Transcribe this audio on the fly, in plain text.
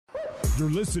You're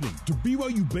listening to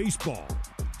BYU Baseball.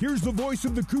 Here's the voice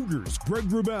of the Cougars, Greg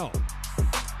Wrubell.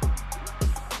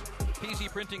 PZ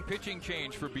Printing pitching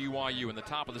change for BYU in the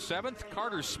top of the 7th.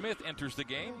 Carter Smith enters the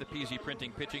game. The PZ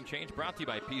Printing pitching change brought to you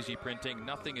by PZ Printing.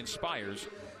 Nothing inspires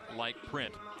like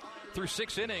print. Through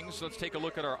 6 innings, let's take a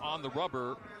look at our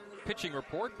on-the-rubber pitching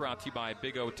report brought to you by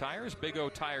Big O Tires. Big O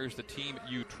Tires, the team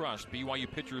you trust. BYU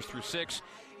pitchers through 6.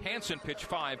 Hansen pitched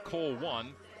 5, Cole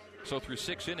 1. So through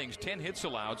 6 innings, 10 hits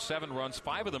allowed, 7 runs,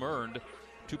 5 of them earned.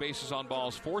 2 bases on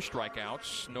balls, 4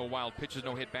 strikeouts. No wild pitches,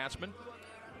 no hit batsmen.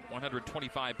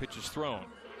 125 pitches thrown.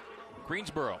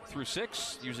 Greensboro through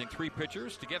 6, using 3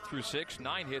 pitchers to get through 6.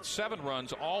 9 hits, 7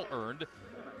 runs, all earned.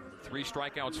 3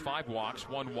 strikeouts, 5 walks,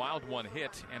 1 wild, 1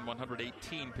 hit, and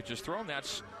 118 pitches thrown.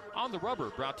 That's on the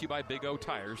rubber, brought to you by Big O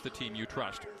Tires, the team you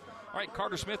trust. All right,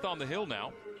 Carter Smith on the hill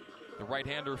now. The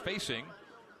right-hander facing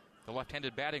the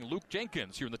left-handed batting Luke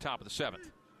Jenkins here in the top of the 7th.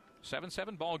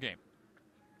 7-7 ball game.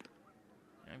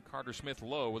 And Carter Smith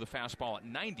low with a fastball at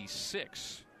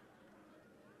 96.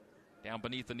 Down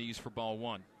beneath the knees for ball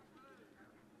 1.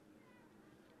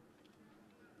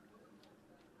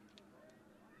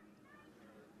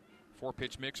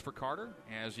 Four-pitch mix for Carter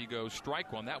as he goes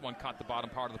strike one. That one caught the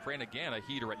bottom part of the frame. Again, a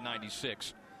heater at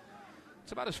 96.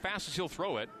 It's about as fast as he'll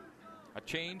throw it. A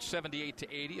change, 78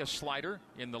 to 80. A slider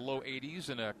in the low 80s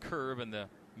and a curve in the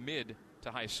mid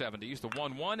to high 70s. The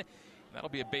 1-1. That'll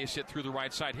be a base hit through the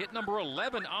right side. Hit number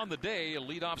 11 on the day. A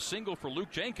leadoff single for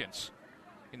Luke Jenkins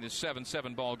in this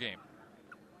 7-7 ball game.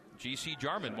 G.C.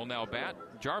 Jarman will now bat.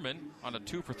 Jarman on a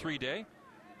 2-for-3 day.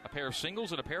 A pair of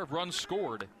singles and a pair of runs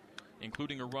scored,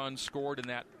 including a run scored in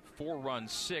that 4-run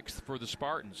 6th for the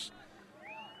Spartans.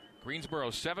 Greensboro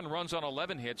 7 runs on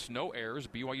 11 hits, no errors.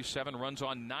 BYU 7 runs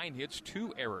on 9 hits,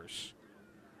 2 errors.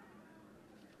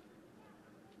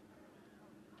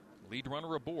 Lead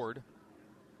runner aboard.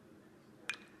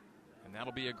 And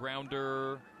that'll be a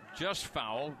grounder, just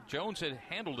foul. Jones had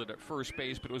handled it at first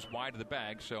base, but it was wide of the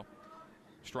bag, so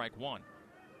strike 1.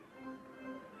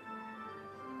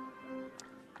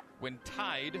 When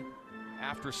tied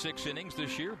after 6 innings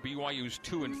this year, BYU's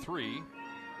 2-3.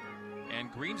 And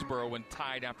Greensboro, when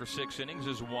tied after 6 innings,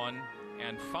 is 1-5.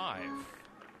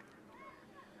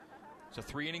 It's a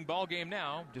 3-inning ball game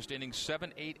now. Just innings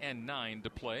 7, 8, and 9 to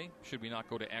play. Should we not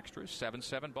go to extras?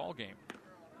 7-7 ball game.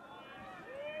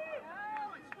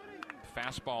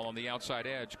 Fastball on the outside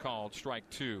edge called strike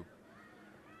 2.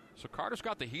 So Carter's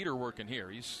got the heater working here.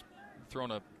 He's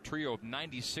thrown a trio of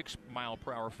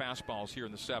 96-mile-per-hour fastballs here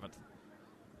in the 7th.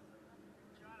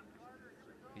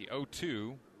 The 0-2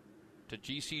 to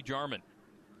G.C. Jarman.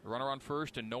 Runner on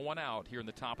first and no one out here in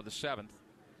the top of the 7th.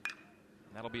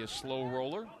 That'll be a slow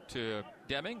roller to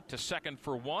Deming, to second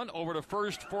for 1, over to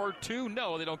first for 2.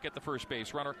 No, they don't get the first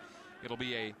base runner. It'll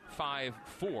be a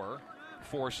 5-4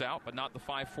 force out, but not the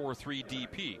 5-4-3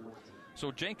 DP.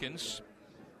 So Jenkins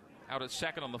out at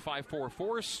second on the 5-4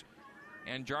 force,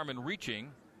 and Jarman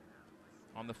reaching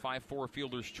on the 5-4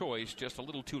 fielder's choice, just a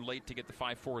little too late to get the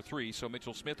 5-4-3. So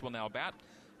Mitchell Smith will now bat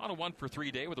on a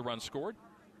 1-for-3 day with a run scored.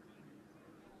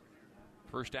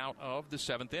 First out of the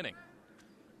 7th inning.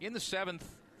 In the 7th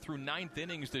through 9th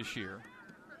innings this year,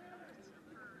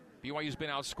 BYU's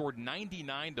been outscored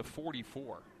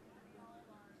 99-44.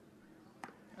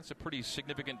 That's a pretty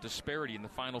significant disparity in the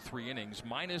final 3 innings.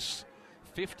 Minus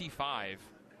 55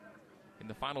 in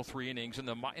the final 3 innings. In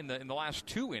the last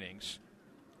 2 innings,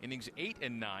 innings 8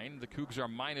 and 9, the Cougs are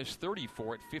minus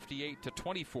 34 at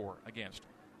 58-24 against.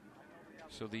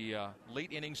 So the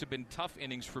late innings have been tough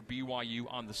innings for BYU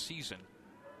on the season.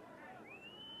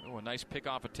 Oh, a nice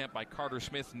pickoff attempt by Carter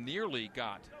Smith. Nearly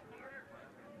got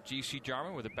G.C.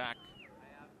 Jarman with a back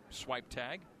swipe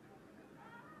tag.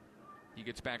 He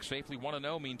gets back safely.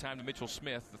 1-0, meantime, to Mitchell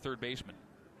Smith, the third baseman.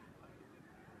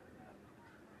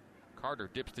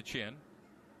 Carter dips the chin,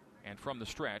 and from the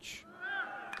stretch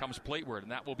comes plateward,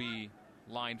 and that will be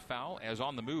line foul, as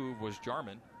on the move was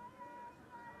Jarman.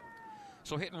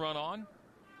 So hit and run on.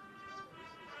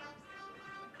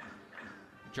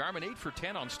 Jarman 8 for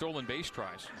 10 on stolen base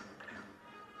tries.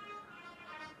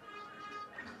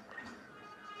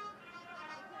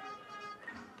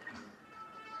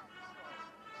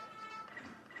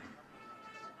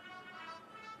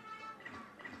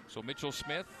 So Mitchell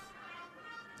Smith,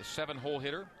 the 7-hole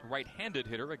hitter, right-handed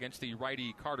hitter against the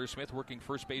righty Carter Smith, working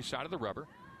first base side of the rubber.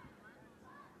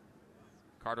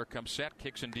 Carter comes set,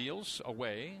 kicks and deals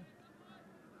away.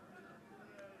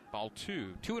 Ball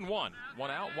 2. 2-1.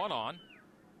 1 out, 1 on.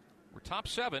 We're top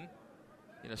 7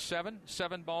 in a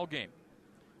 7-7 ball game.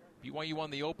 BYU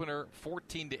won the opener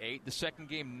 14-8. The second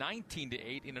game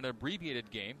 19-8 in an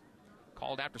abbreviated game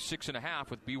called after 6.5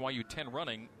 with BYU 10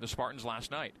 running the Spartans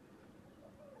last night.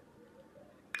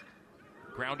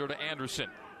 Grounder to Anderson.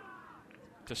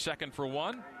 To second for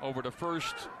one. Over to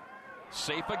first.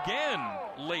 Safe again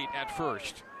late at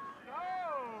first.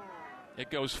 It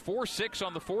goes 4-6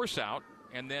 on the force out,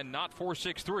 and then not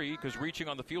 4-6-3 because reaching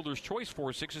on the fielder's choice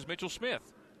 4-6 is Mitchell Smith.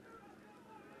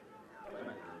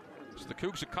 So the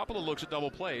Cougs a couple of looks at double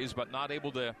plays, but not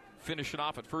able to finish it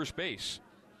off at first base.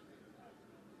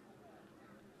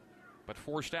 But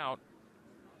forced out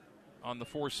on the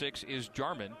 4-6 is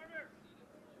Jarman.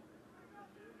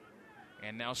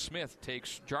 And now Smith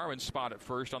takes Jarman's spot at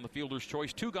first on the fielder's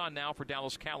choice. 2 gone now for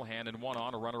Dallas Callahan, and 1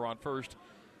 on, a runner on first.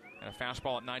 And a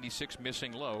fastball at 96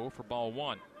 missing low for ball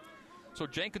 1. So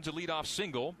Jenkins a leadoff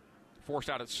single, forced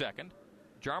out at second.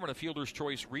 Jarman a fielder's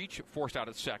choice reach, forced out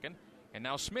at second. And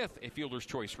now Smith a fielder's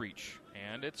choice reach.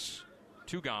 And it's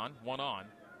 2 gone, 1 on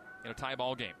in a tie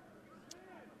ball game.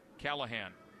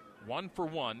 Callahan, 1 for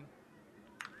 1.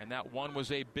 And that one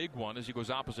was a big one as he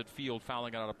goes opposite field,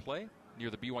 fouling out of play near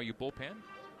the BYU bullpen.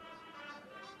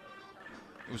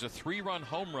 It was a 3-run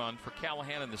home run for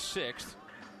Callahan in the 6th.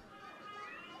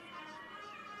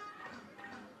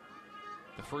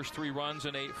 The first 3 runs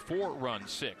in a 4-run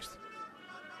 6th.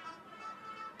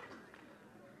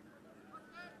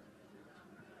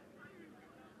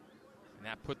 And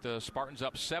that put the Spartans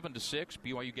up 7-6.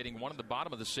 BYU getting 1 in the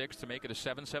bottom of the 6th to make it a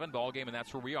 7-7 ball game, and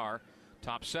that's where we are.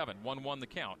 Top 7, 1-1 the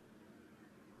count.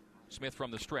 Smith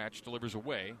from the stretch delivers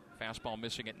away. Fastball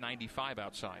missing at 95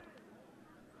 outside.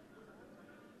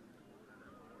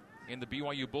 In the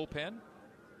BYU bullpen,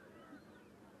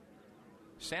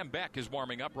 Sam Beck is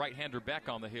warming up. Right-hander Beck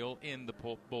on the hill in the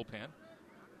bullpen.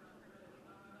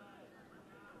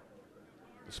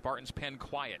 The Spartans pen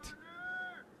quiet.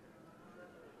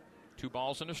 2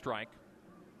 balls and a strike.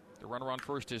 The runner on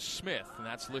first is Smith, and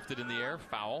that's lifted in the air.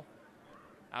 Foul.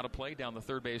 Out of play down the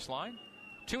third base line.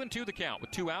 2-2 the count with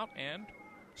 2 out and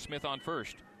Smith on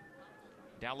first.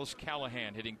 Dallas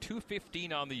Callahan hitting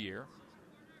 .215 on the year.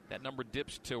 That number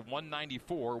dips to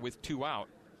 194 with 2 out.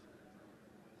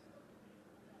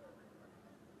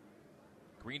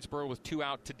 Greensboro with 2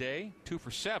 out today, 2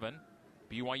 for 7.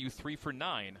 BYU 3 for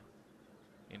 9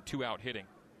 in 2 out hitting.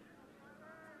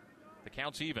 The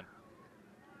count's even.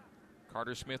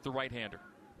 Carter Smith, the right-hander.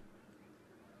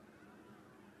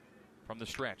 From the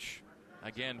stretch.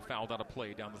 Again, fouled out of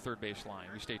play down the third base line.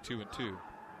 We stay 2-2.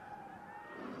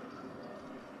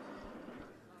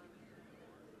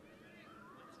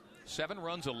 Seven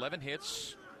runs, 11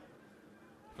 hits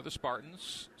for the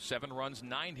Spartans. 7 runs,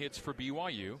 9 hits for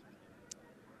BYU.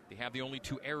 They have the only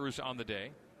 2 errors on the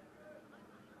day.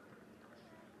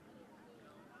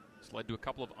 It's led to a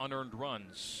couple of unearned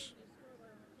runs.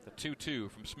 The 2-2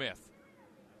 from Smith.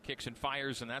 Kicks and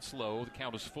fires, and that's low. The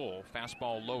count is full.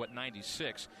 Fastball low at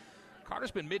 96.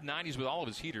 Carter's been mid-90s with all of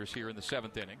his heaters here in the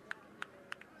 7th inning.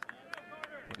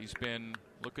 But he's been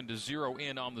looking to zero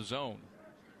in on the zone.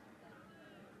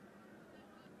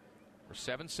 For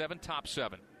 7-7, top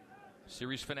 7.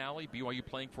 Series finale, BYU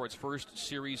playing for its first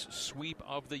series sweep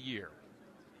of the year.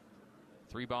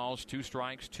 3 balls, 2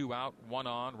 strikes, 2 out, 1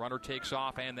 on. Runner takes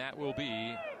off, and that will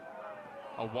be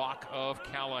a walk of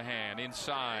Callahan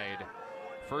inside.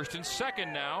 First and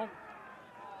second now.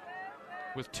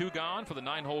 With 2 gone for the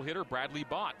 9-hole hitter, Bradley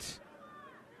Bott.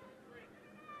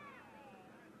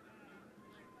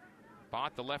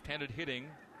 Bott, the left-handed hitting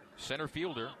center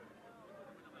fielder.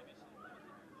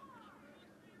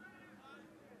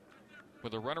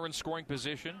 With a runner in scoring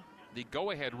position, the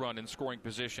go-ahead run in scoring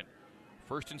position.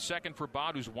 First and second for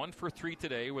Bott, who's 1 for 3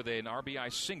 today with an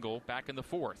RBI single back in the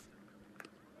 4th.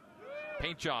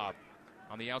 Paint job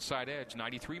on the outside edge.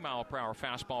 93-mile-per-hour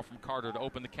fastball from Carter to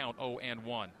open the count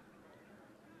 0-1.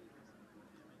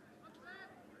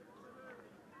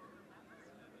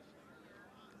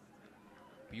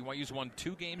 BYU's won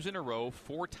 2 games in a row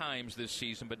 4 times this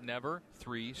season, but never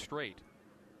 3 straight.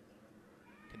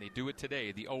 Can they do it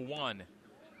today? The 0-1.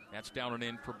 That's down and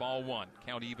in for ball 1.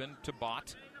 Count even to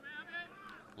Bott.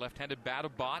 Left-handed bat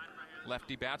of Bott.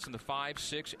 Lefty bats in the 5,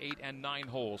 6, 8, and 9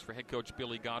 holes for head coach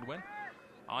Billy Godwin.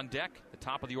 On deck, the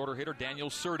top of the order hitter, Daniel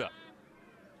Serta.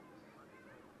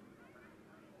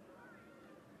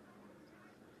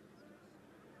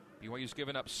 BYU's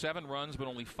given up 7 runs, but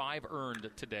only 5 earned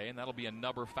today, and that'll be a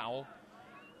nubber foul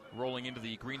rolling into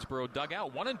the Greensboro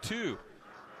dugout. 1-2.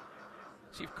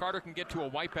 See if Carter can get to a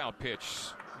wipeout pitch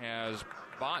as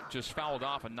Bott just fouled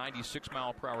off a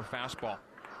 96-mile-per-hour fastball.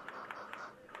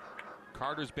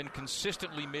 Carter's been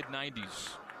consistently mid-90s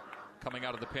coming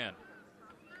out of the pen.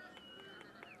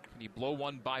 Can he blow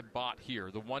one by Bott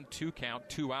here? The 1-2 count,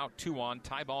 2 out, 2 on,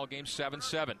 tie ball game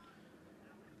 7-7.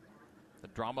 The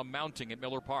drama mounting at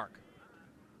Miller Park.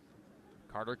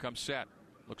 Carter comes set,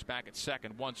 Looks back at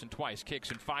second once and twice, kicks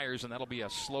and fires, and that'll be a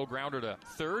slow grounder to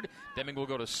third. Deming will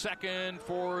go to second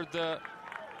for the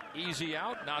easy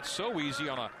out. Not so easy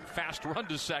on a fast run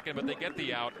to second, but they get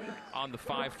the out on the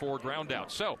 5-4 ground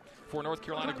out. So for North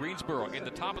Carolina Greensboro, in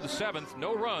the top of the 7th,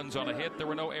 no runs on a hit. There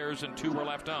were no errors and 2 were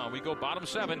left on. We go bottom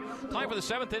 7. Time for the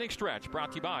 7th inning stretch,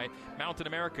 brought to you by Mountain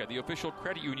America, the official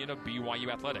credit union of BYU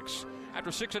Athletics. After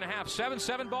 6.5,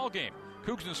 7-7 ball game.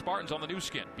 Cougs and Spartans on the new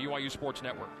skin, BYU Sports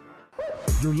Network.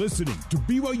 You're listening to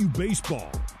BYU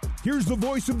Baseball. Here's the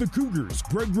voice of the Cougars,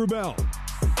 Greg Wrubell.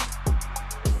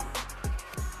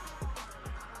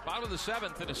 Bottom of the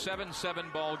 7th in a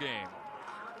 7-7 ball game.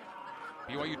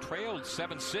 BYU trailed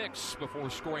 7-6 before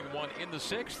scoring 1 in the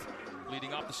 6th.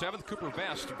 Leading off the 7th, Cooper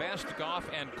Vest, Goff,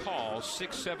 and Call.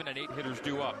 6, 7, and 8 hitters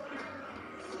due up.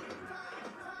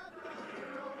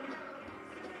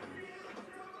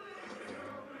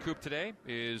 Coop today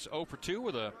is 0 for 2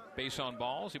 with a base on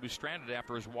balls. He was stranded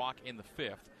after his walk in the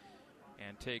 5th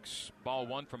and takes ball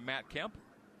 1 from Matt Kemp.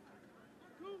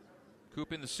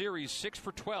 Coop in the series 6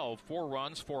 for 12, 4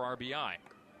 runs, 4 RBI.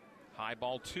 High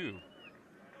ball 2.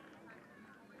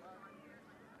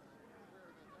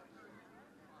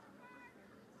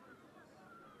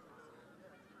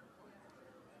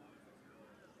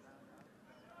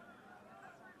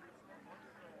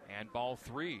 And ball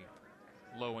 3.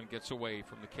 Lowen gets away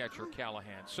from the catcher,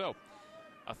 Callahan. So,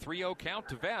 a 3-0 count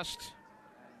to Vest.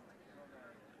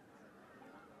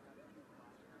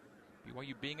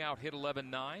 BYU being out hit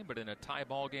 11-9, but in a tie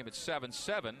ball game at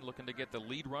 7-7, looking to get the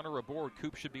lead runner aboard.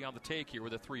 Coop should be on the take here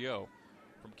with a 3-0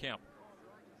 from Kemp.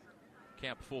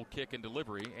 Kemp full kick and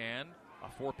delivery, and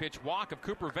a 4-pitch walk of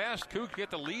Cooper Vest. Coop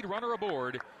get the lead runner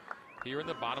aboard here in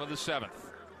the bottom of the 7th.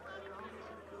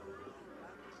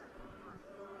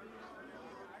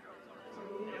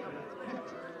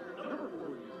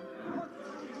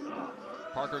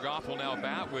 Parker Goff will now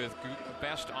bat with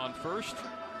Vest on first.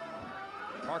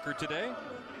 Parker today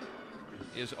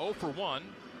is 0 for 1,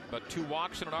 but 2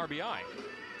 walks and an RBI.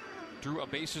 Drew a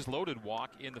bases-loaded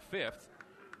walk in the 5th,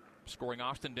 scoring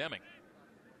Austin Deming.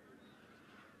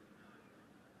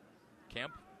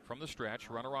 Kemp from the stretch,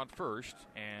 runner on first,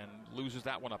 and loses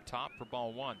that one up top for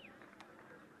ball 1.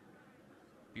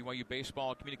 BYU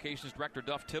Baseball Communications Director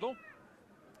Duff Tittle,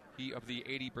 he of the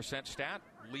 80% stat,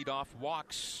 leadoff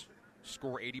walks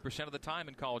score 80% of the time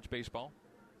in college baseball.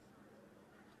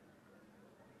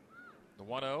 The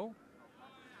 1-0. And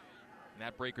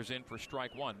that breaker's in for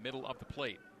strike 1, middle of the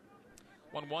plate.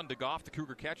 1-1 to Goff, the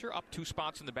Cougar catcher, up 2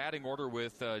 spots in the batting order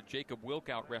with Jacob Wilk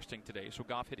out resting today, so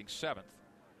Goff hitting 7th.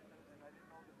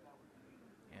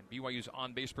 And BYU's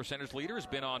on-base percentage leader has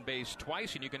been on base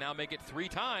twice, and you can now make it 3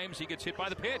 times. He gets hit by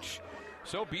the pitch.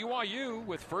 So BYU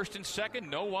with first and second,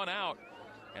 no one out.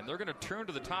 And they're going to turn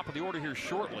to the top of the order here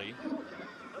shortly.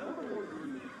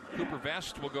 Cooper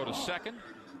Vest will go to second.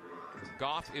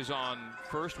 Goff is on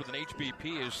first with an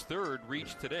HBP, his 3rd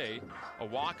reach today. A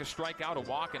walk, a strikeout, a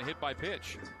walk, and a hit by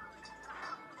pitch.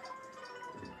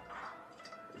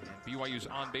 And BYU's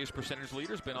on-base percentage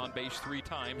leader has been on base 3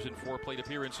 times in 4 plate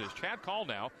appearances. Chad Call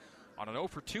now on an 0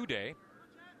 for 2 day.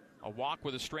 A walk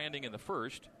with a stranding in the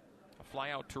 1st. A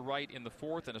fly out to right in the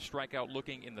 4th, and a strikeout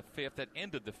looking in the 5th. That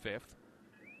ended the 5th.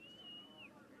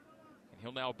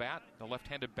 He'll now bat the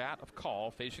left-handed bat of Call,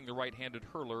 facing the right-handed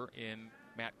hurler in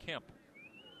Matt Kemp.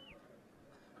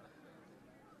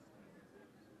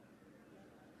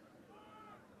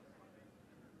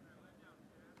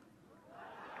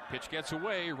 Pitch gets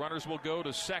away. Runners will go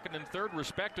to second and third,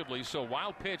 respectively. So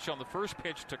wild pitch on the first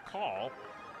pitch to Call.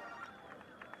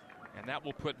 And that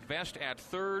will put Vest at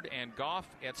third and Goff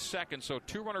at second. So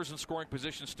 2 runners in scoring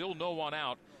position, still no one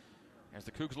out, as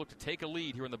the Cougs look to take a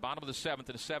lead here in the bottom of the 7th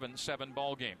in a 7-7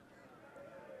 ball game.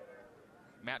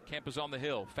 Matt Kemp is on the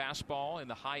hill. Fastball in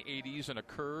the high 80s and a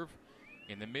curve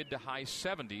in the mid to high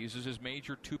 70s is his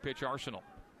major 2-pitch arsenal.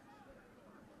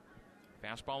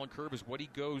 Fastball and curve is what he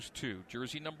goes to.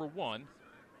 Jersey number 1.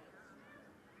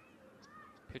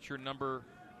 Pitcher number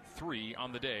 3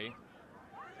 on the day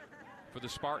for the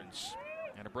Spartans.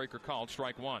 And a breaker called,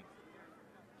 strike 1.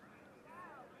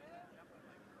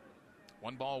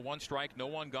 1 ball, 1 strike, no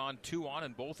one gone, 2 on,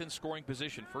 and both in scoring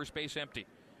position. First base empty.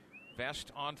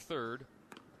 Vest on third.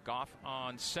 Goff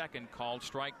on second, called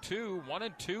strike 2. 1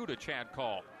 and 2 to Chad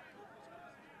Call.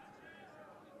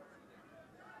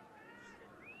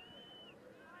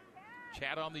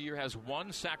 Chad on the year has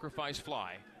 1 sacrifice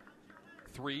fly,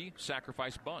 3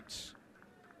 sacrifice bunts.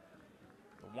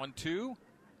 The 1-2.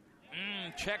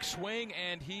 Check swing,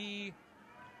 and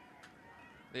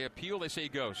they appeal, they say he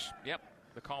goes. Yep.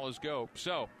 The call is go.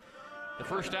 So, the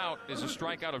first out is a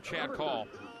strikeout of Chad Call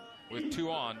with 2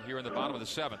 on here in the bottom of the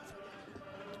 7th.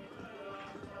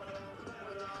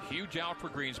 Huge out for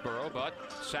Greensboro, but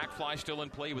sac fly still in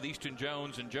play with Easton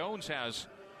Jones, and Jones has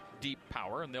deep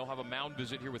power, and they'll have a mound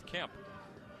visit here with Kemp.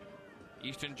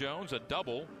 Easton Jones, a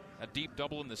deep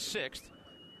double in the 6th,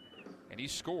 and he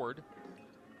scored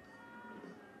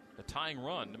the tying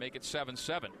run to make it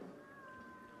 7-7.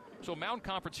 So mound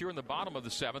conference here in the bottom of the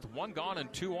 7th, 1 gone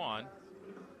and 2 on.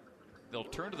 They'll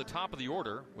turn to the top of the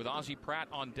order with Ozzie Pratt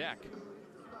on deck.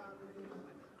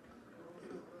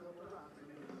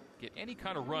 Get any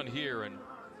kind of run here, and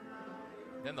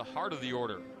then the heart of the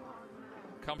order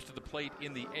comes to the plate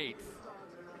in the 8th.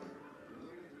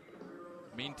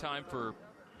 Meantime, for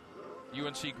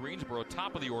UNC Greensboro,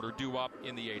 top of the order due up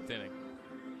in the 8th inning.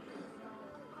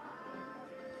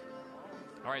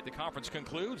 All right, the conference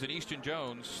concludes, and Easton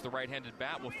Jones, the right-handed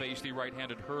bat, will face the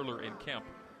right-handed hurler in Kemp.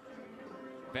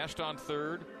 Best on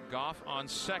third, Goff on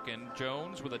second,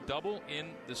 Jones with a double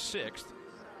in the 6th.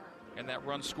 And that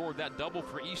run scored, that double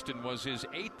for Easton was his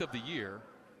 8th of the year.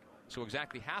 So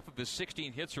exactly half of his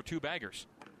 16 hits are 2 baggers.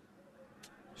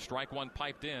 Strike 1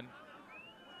 piped in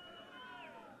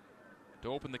to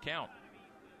open the count.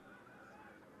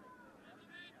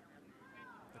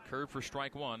 The curve for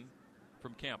strike 1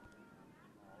 from Kemp.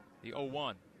 The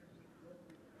 0-1.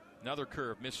 Another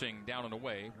curve missing down and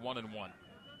away, 1-1.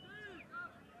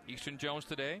 Easton Jones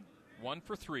today, 1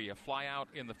 for 3. A fly out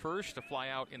in the 1st, a fly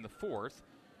out in the 4th,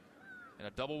 and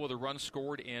a double with a run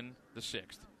scored in the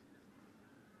 6th.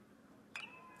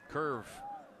 Curve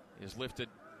is lifted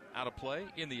out of play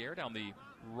in the air down the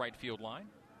right field line.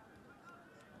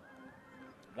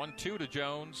 1-2 to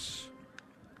Jones.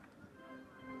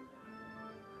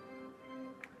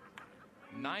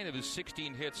 9 of his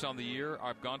 16 hits on the year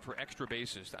have gone for extra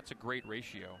bases. That's a great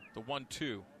ratio. The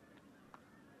 1-2.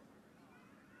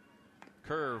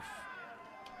 Curve.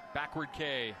 Backward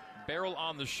K. Barrel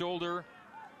on the shoulder.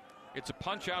 It's a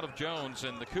punch out of Jones,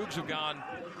 and the Cougs have gone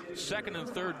 2nd and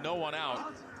 3rd, no one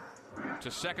out, to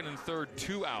 2nd and 3rd,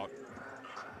 2 out.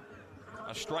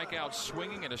 A strikeout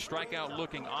swinging and a strikeout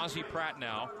looking Ozzie Pratt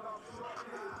now,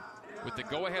 with the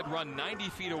go-ahead run 90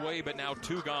 feet away, but now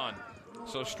 2 gone.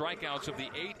 So strikeouts of the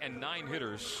 8 and 9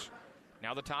 hitters.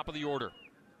 Now the top of the order.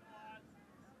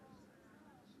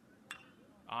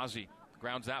 Ozzie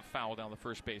grounds that foul down the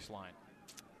first base line.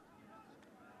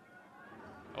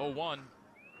 0-1.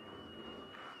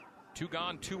 2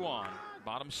 gone, 2 on.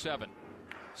 Bottom 7.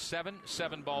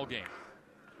 7-7 ball game.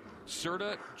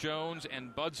 Serta, Jones,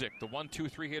 and Budzik, the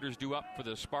 1-2-3 hitters due up for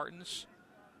the Spartans.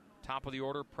 Top of the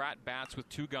order, Pratt bats with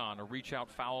 2 gone. A reach-out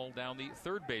foul down the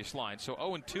third base line. So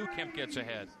 0-2, Kemp gets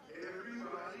ahead.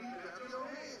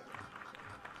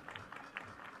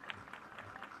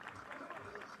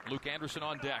 Luke Anderson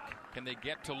on deck. Can they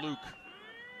get to Luke?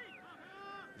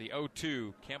 The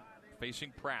 0-2, Kemp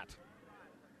facing Pratt.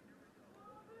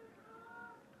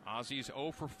 Ozzie's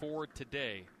 0 for 4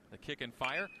 today. The kick and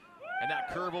fire. And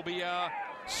that curve will be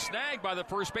snagged by the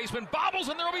first baseman. Bobbles,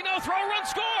 and there will be no throw. Run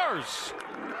scores!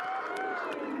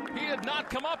 He did not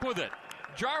come up with it.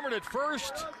 Jarman at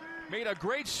first made a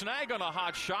great snag on a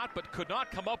hot shot, but could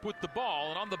not come up with the ball.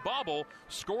 And on the bobble,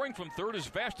 scoring from third is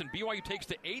Vest, and BYU takes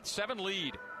the 8-7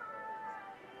 lead.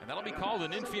 And that'll be called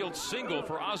an infield single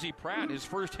for Ozzie Pratt. His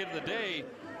first hit of the day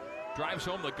drives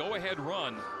home the go-ahead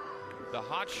run. The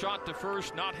hot shot to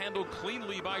first, not handled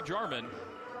cleanly by Jarman.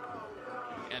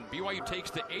 And BYU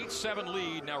takes the 8-7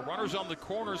 lead. Now runners on the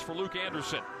corners for Luke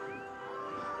Anderson.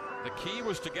 The key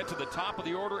was to get to the top of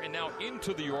the order and now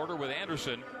into the order with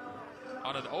Anderson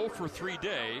on an 0 for 3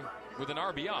 day with an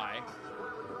RBI.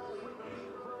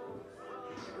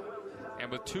 And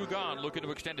with 2 gone, looking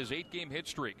to extend his 8-game hit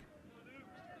streak.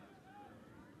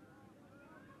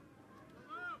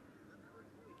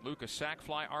 Luke, a sac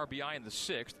fly RBI in the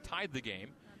 6th, tied the game.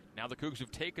 Now the Cougs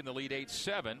have taken the lead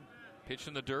 8-7. Pitch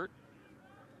in the dirt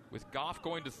with Goff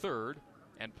going to third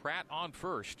and Pratt on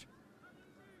first.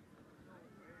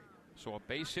 So a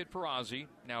base hit for Ozzie.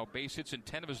 Now base hits in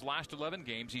 10 of his last 11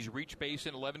 games. He's reached base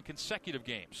in 11 consecutive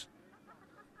games.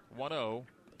 1-0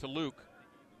 to Luke.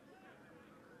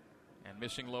 And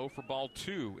missing low for ball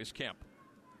 2 is Kemp.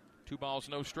 2 balls,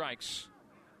 no strikes.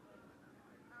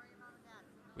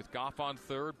 With Goff on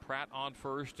third, Pratt on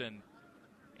first, and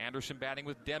Anderson batting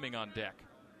with Deming on deck.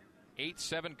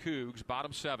 8-7 Cougs,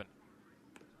 bottom 7.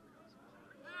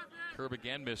 Curve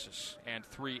again misses, and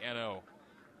 3-0.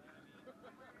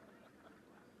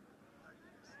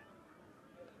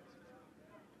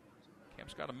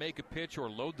 Kemp's got to make a pitch or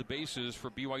load the bases for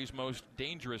BYU's most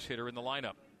dangerous hitter in the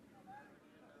lineup.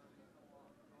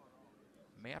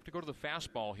 May have to go to the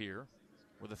fastball here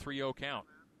with a 3-0 count.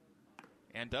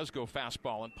 And does go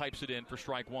fastball and pipes it in for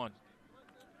strike 1.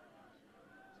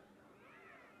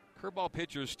 Curveball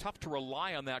pitchers, tough to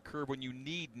rely on that curve when you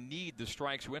need the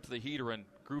strikes. Went to the heater and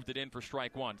grooved it in for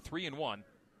strike one. 3-1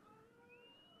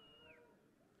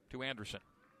 to Anderson.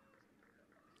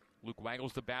 Luke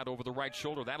waggles the bat over the right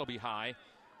shoulder. That'll be high.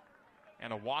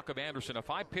 And a walk of Anderson. A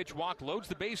 5-pitch walk loads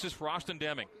the bases for Austin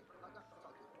Deming.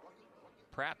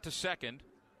 Pratt to second.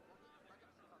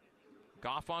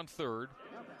 Goff on third.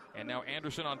 And now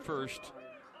Anderson on first.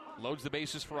 Loads the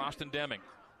bases for Austin Deming.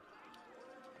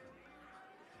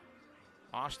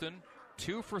 Austin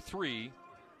 2 for 3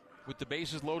 with the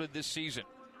bases loaded this season.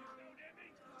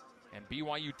 And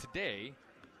BYU today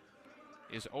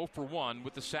is 0 for 1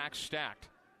 with the sacks stacked.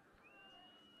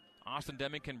 Austin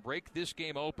Deming can break this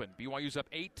game open. BYU's up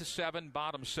 8-7,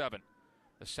 bottom 7.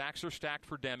 The sacks are stacked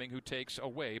for Deming, who takes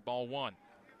away ball 1.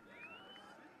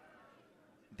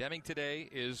 Deming today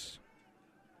is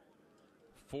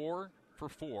 4 for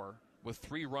 4 with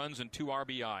 3 runs and 2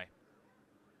 RBI.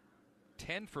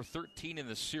 10 for 13 in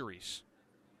the series.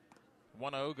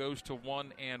 1-0 goes to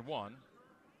 1-1.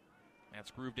 That's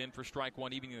grooved in for strike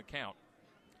one, evening the count.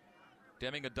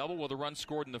 Deming a double with a run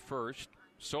scored in the first.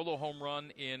 Solo home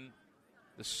run in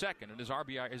the second, and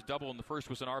his double in the first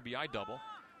was an RBI double.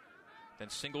 Then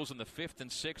singles in the fifth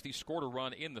and sixth. He scored a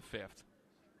run in the fifth.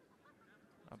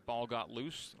 A ball got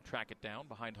loose. They'll track it down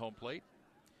behind home plate.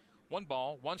 1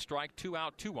 ball, 1 strike, 2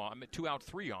 out, 2 out,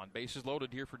 3 on. Bases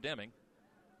loaded here for Deming.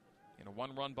 In a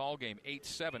 1-run ball game,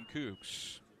 8-7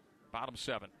 Cougs. Bottom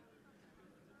 7.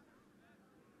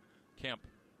 Kemp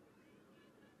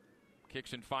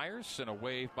kicks and fires, and a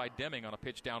wave by Deming on a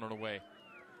pitch down and away.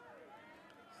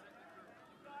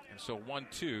 And so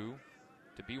 1-2 to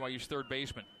BYU's third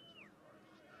baseman.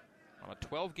 On a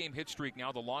 12-game hit streak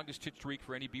now, the longest hit streak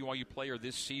for any BYU player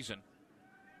this season.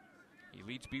 He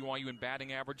leads BYU in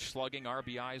batting average, slugging,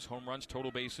 RBIs, home runs,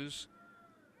 total bases,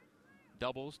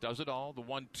 doubles, does it all. The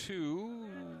 1-2,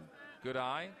 good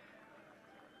eye.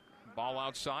 Ball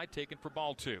outside, taken for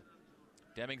ball 2.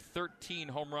 Deming 13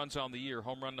 home runs on the year.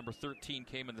 Home run number 13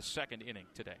 came in the second inning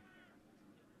today.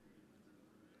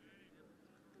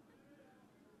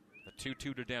 The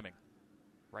 2-2 to Deming.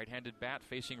 Right-handed bat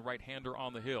facing right-hander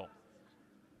on the hill.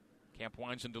 Camp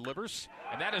winds and delivers,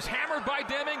 and that is hammered by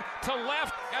Deming to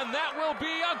left, and that will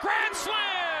be a grand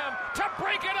slam to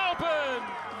break it open.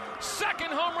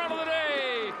 Second home run of the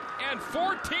day and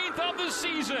 14th of the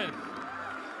season.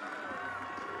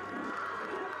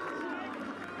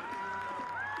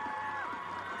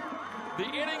 The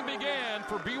inning began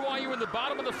for BYU in the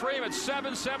bottom of the frame at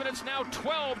 7-7. It's now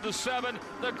 12-7.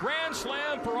 The grand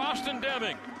slam for Austin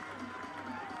Deming.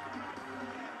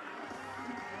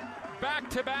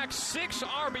 Back-to-back 6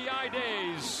 RBI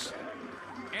days.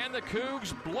 And the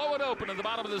Cougs blow it open in the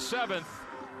bottom of the 7th.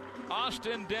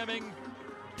 Austin Deming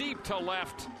deep to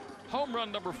left. Home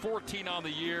run number 14 on the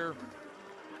year.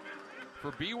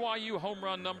 For BYU, home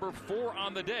run number 4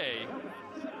 on the day.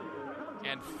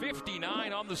 And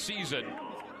 59 on the season.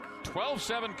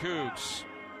 12-7 Cougs.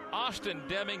 Austin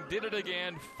Deming did it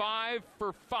again. 5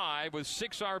 for 5 with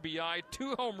 6 RBI,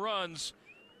 2 home runs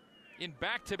in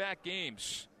back-to-back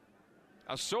games.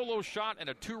 A solo shot and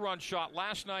a 2-run shot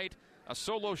last night. A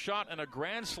solo shot and a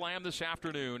grand slam this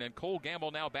afternoon. And Cole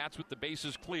Gamble now bats with the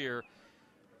bases clear.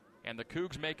 And the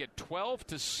Cougs make it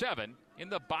 12-7 in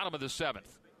the bottom of the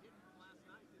 7th.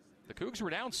 The Cougs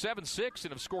were down 7-6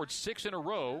 and have scored 6 in a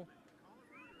row.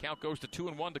 Count goes to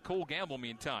 2-1 to Cole Gamble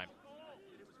meantime.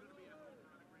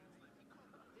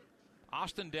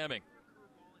 Austin Deming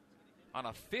on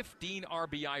a 15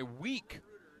 RBI week.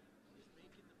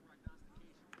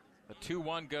 The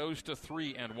 2-1 goes to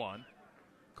 3-1.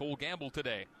 Cole Gamble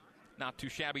today, not too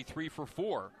shabby, 3 for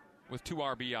 4 with 2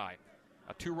 RBI.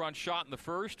 A 2-run shot in the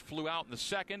first, flew out in the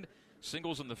second,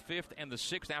 singles in the fifth and the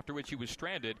sixth, after which he was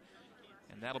stranded.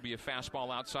 And that'll be a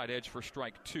fastball outside edge for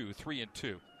strike 2,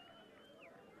 3-2.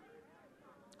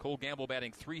 Cole Gamble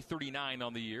batting .339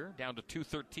 on the year, down to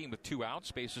 .213 with 2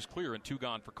 outs. Bases clear and 2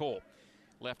 gone for Cole.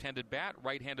 Left-handed bat,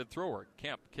 right-handed thrower.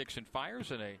 Kemp kicks and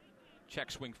fires, and a check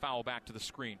swing foul back to the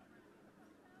screen.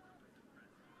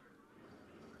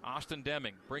 Austin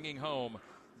Deming bringing home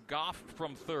Goff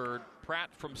from third, Pratt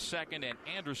from second, and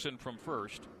Anderson from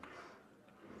first.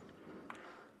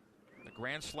 The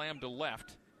grand slam to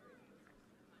left,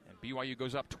 and BYU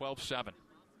goes up 12-7.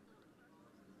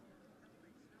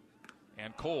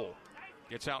 And Cole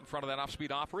gets out in front of that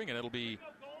off-speed offering, and it'll be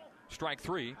strike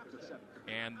 3.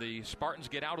 And the Spartans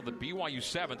get out of the BYU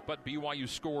 7th, but BYU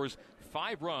scores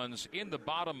 5 runs in the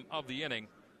bottom of the inning.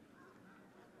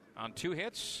 On 2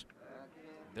 hits,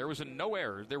 there were no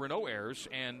errors,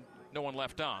 and no one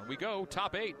left on. We go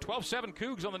top 8, 12-7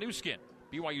 Cougs on the new skin,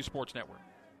 BYU Sports Network.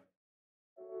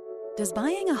 Does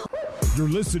buying a home... You're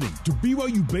listening to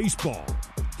BYU Baseball.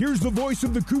 Here's the voice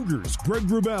of the Cougars, Greg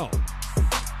Wrubell.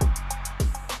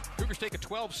 Cougars take a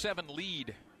 12-7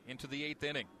 lead into the 8th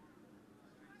inning.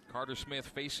 Carter Smith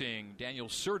facing Daniel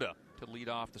Serta to lead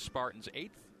off the Spartans'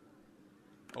 8th.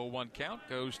 0-1 count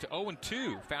goes to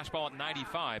 0-2. Fastball at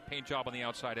 95. Paint job on the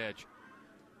outside edge.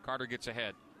 Carter gets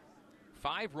ahead.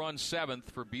 5-run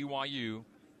 7th for BYU,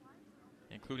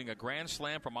 including a grand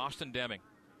slam from Austin Deming.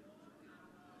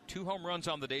 2 home runs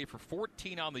on the day for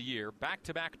 14 on the year.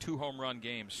 Back-to-back 2 home run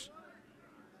games.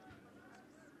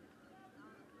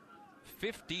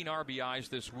 15 RBIs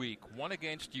this week. 1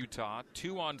 against Utah,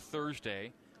 2 on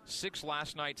Thursday, 6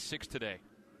 last night, 6 today.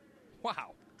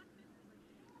 Wow.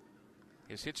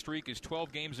 His hit streak is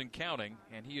 12 games and counting,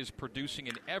 and he is producing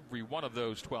in every one of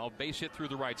those 12. Base hit through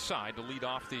the right side to lead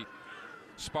off the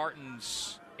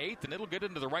Spartans' 8th, and it'll get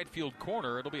into the right field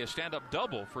corner. It'll be a stand-up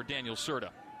double for Daniel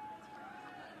Serta.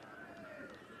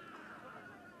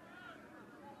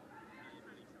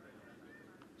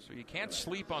 So you can't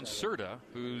sleep on Serta,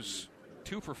 who's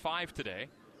 2 for 5 today.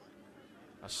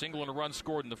 A single and a run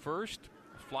scored in the first.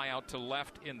 A fly out to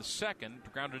left in the second.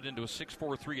 Grounded into a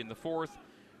 6-4-3 in the fourth.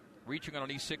 Reaching on an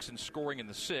E6 and scoring in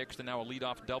the 6th. And now a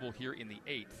leadoff double here in the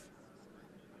 8th.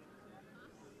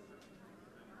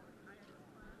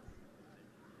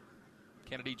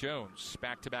 Kennedy Jones,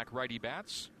 back-to-back righty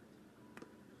bats.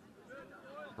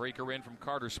 Breaker in from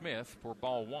Carter Smith for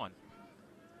ball 1.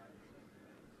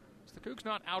 So the Cougs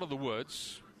not out of the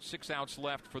woods. 6 outs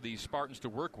left for the Spartans to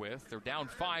work with. They're down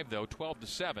 5, though,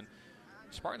 12-7.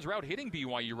 Spartans are out hitting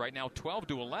BYU right now,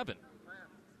 12-11.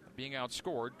 Being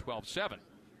outscored, 12-7.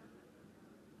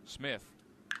 Smith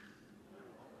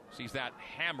sees that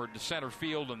hammered to center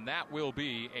field, and that will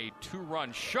be a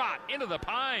 2-run shot into the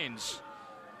pines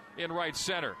in right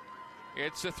center.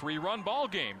 It's a 3-run ball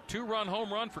game. 2-run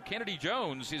home run for Kennedy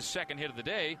Jones, his second hit of the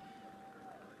day.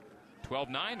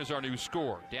 12-9 is our new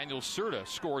score. Daniel Serta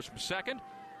scores from second,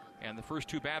 and the first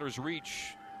 2 batters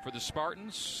reach for the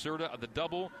Spartans. Serta the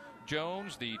double,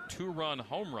 Jones the 2-run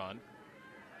home run.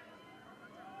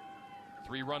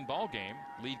 3-run ball game.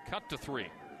 Lead cut to 3.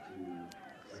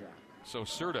 So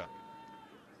Serta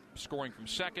scoring from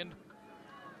second,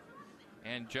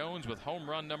 and Jones with home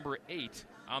run number 8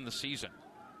 on the season.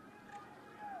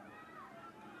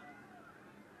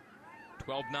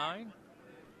 12-9.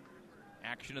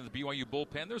 Action in the BYU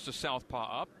bullpen. There's a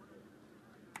southpaw up.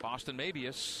 Boston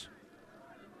Mabius.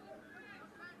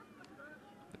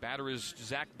 The batter is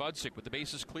Zach Budzik with the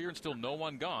bases clear and still no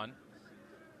one gone.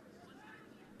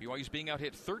 BYU's being out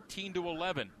hit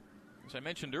 13-11. As I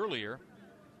mentioned earlier,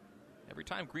 every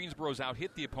time Greensboro's out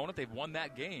hit the opponent, they've won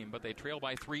that game, but they trail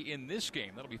by 3 in this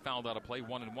game. That'll be fouled out of play.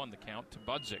 1-1 the count to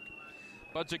Budzik.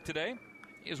 Budzik today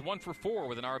is 1 for 4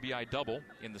 with an RBI double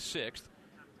in the 6th.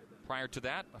 Prior to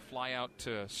that, a fly out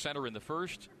to center in the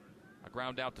first, a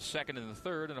ground out to second in the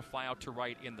third, and a fly out to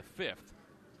right in the 5th.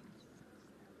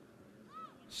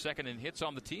 Second in hits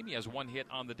on the team. He has 1 hit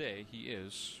on the day. He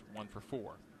is 1 for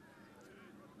 4.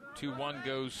 2-1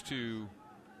 goes to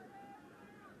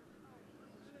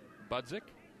Budzik.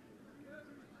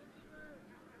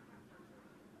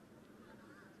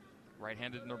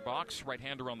 Right-handed in their box,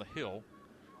 right-hander on the hill.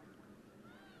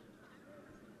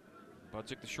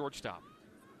 Budzik the shortstop.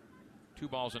 2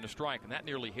 balls and a strike, and that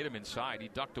nearly hit him inside. He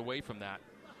ducked away from that.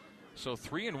 So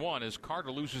 3-1 as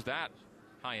Carter loses that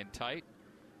high and tight.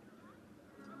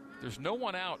 There's no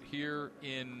one out here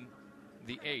in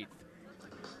the 8th.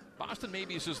 Boston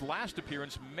Mabius' last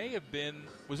appearance may have been,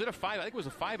 was it a 5? I think it was a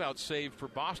 5-out save for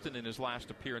Boston in his last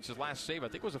appearance. His last save, I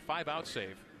think, was a 5-out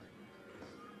save.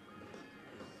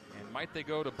 And might they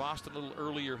go to Boston a little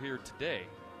earlier here today?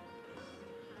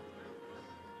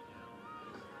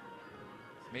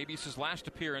 Mabius' last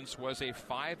appearance was a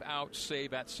 5-out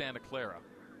save at Santa Clara.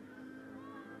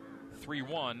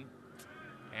 3-1,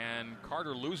 and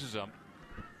Carter loses them.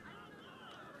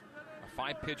 A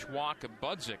 5-pitch walk of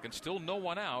Budzik, and still no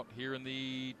one out here in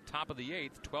the top of the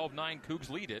 8th. 12-9, Cougs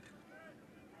lead it.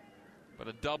 But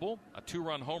a double, a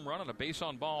 2-run home run, and a base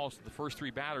on balls to the first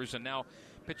 3 batters, and now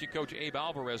pitching coach Abe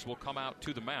Alvarez will come out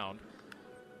to the mound.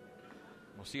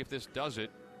 We'll see if this does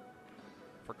it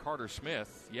for Carter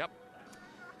Smith. Yep.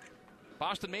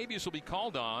 Boston Mabius will be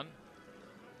called on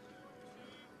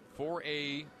for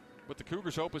what the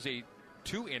Cougars hope is a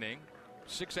 2-inning,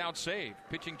 6-out save.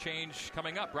 Pitching change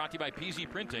coming up, brought to you by PZ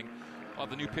Printing.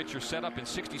 Of the new pitcher set up in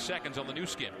 60 seconds on the new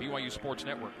skin, BYU Sports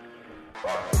Network.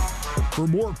 For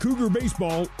more Cougar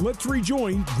baseball, let's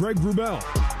rejoin Greg Wrubell.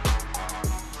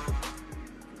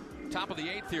 Top of the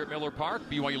 8th here at Miller Park.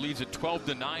 BYU leads at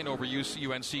 12-9 over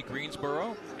UNC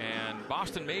Greensboro. And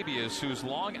Boston Mabius, whose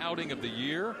long outing of the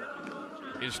year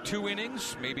is 2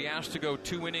 innings, maybe asked to go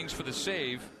 2 innings for the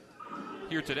save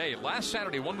here today. Last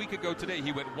Saturday, 1 week ago today,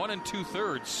 he went 1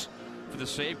 2/3 for the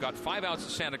save, got 5 outs at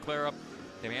Santa Clara.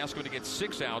 They may ask him to get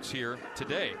 6 outs here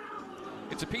today.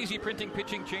 It's a PZ Printing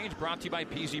pitching change brought to you by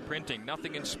PZ Printing.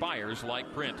 Nothing inspires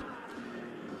like print.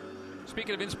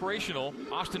 Speaking of inspirational,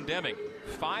 Austin Deming,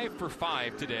 5 for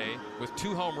 5 today with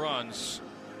 2 home runs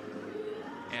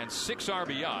and 6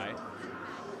 RBI.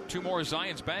 2 more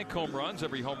Zions Bank home runs.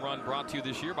 Every home run brought to you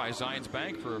this year by Zions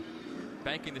Bank. For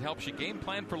banking that helps you game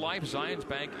plan for life, Zions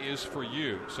Bank is for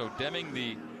you. So Deming,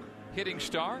 the hitting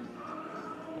star.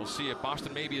 We'll see if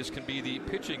Boston Mabius can be the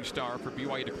pitching star for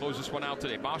BYU to close this one out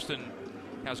today. Boston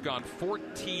has gone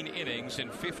 14 innings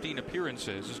in 15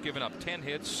 appearances, has given up 10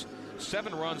 hits,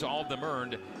 7 runs, all of them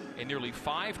earned, and nearly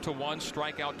 5-to-1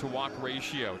 strikeout to walk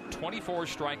ratio. 24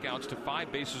 strikeouts to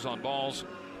 5 bases on balls,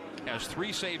 has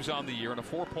 3 saves on the year and a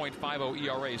 4.50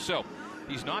 ERA. So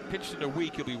he's not pitched in a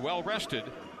week. He'll be well rested.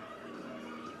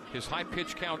 His high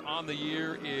pitch count on the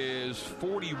year is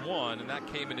 41, and that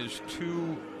came in his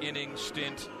 2-inning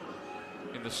stint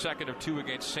in the second of 2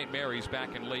 against St. Mary's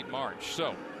back in late March.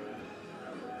 So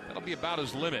that'll be about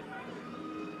his limit.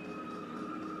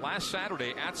 Last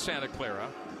Saturday at Santa Clara,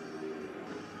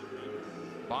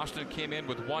 Boston came in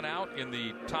with 1 out in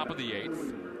the top of the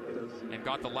 8th and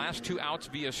got the last 2 outs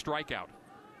via strikeout.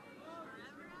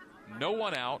 No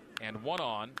 1 out and 1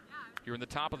 on here in the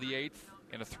top of the 8th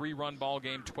in a 3-run ball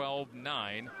game,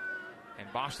 12-9.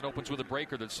 And Boston opens with a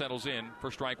breaker that settles in for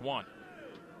strike 1.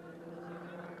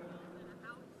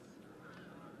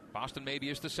 Boston maybe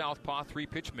is the southpaw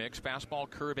 3-pitch mix, fastball,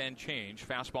 curve, and change.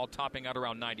 Fastball topping out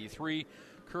around 93,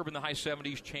 curve in the high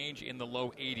 70s, change in the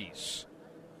low 80s.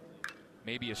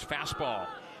 Maybe his fastball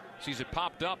sees it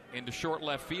popped up into short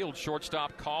left field.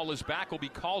 Shortstop Call is back, will be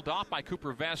called off by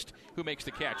Cooper Vest, who makes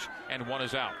the catch, and 1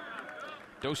 is out.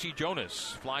 Dosey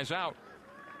Jonas flies out.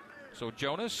 So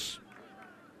Jonas,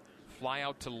 fly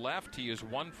out to left. He is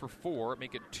 1 for 4,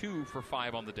 make it 2 for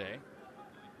 5 on the day.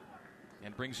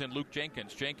 And brings in Luke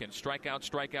Jenkins. Jenkins,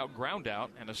 strikeout, ground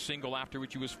out, and a single after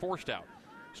which he was forced out.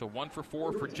 So 1 for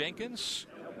 4 for Jenkins,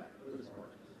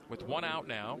 with 1 out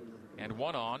now and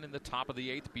 1 on in the top of the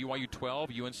 8th. BYU 12,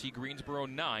 UNC Greensboro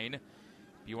 9.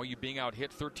 BYU being out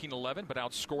hit 13-11, but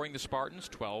outscoring the Spartans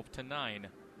 12-9.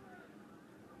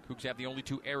 Cougs have the only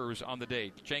 2 errors on the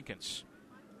day. Jenkins,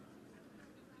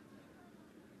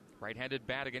 right-handed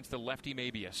bat against the lefty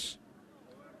Mabius.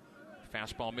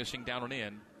 Fastball missing down and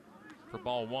in for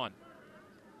ball 1.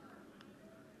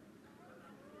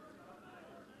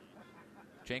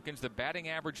 Jenkins, the batting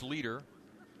average leader,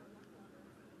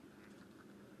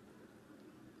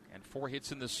 and 4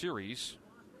 hits in the series.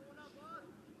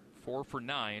 4 for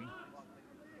 9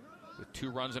 with 2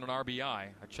 runs and an RBI.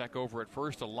 A check over at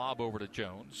first, a lob over to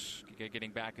Jones.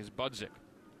 Getting back is Budzik.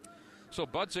 So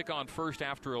Budzik on first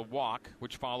after a walk,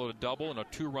 which followed a double and a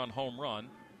 2-run home run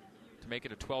to make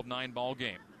it a 12-9 ball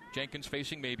game. Jenkins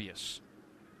facing Mabius.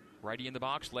 Righty in the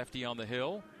box, lefty on the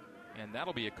hill, and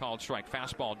that'll be a called strike.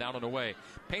 Fastball down and away.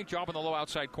 Paint job in the low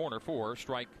outside corner for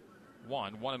strike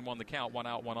 1. 1-1 the count, 1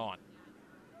 out, 1 on.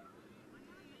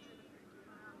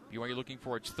 BYU looking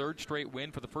for its 3rd straight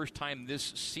win for the first time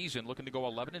this season, looking to go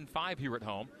 11-5 here at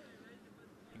home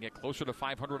and get closer to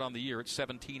 500 on the year at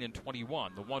 17-21.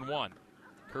 The 1-1.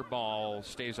 Curveball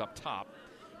stays up top.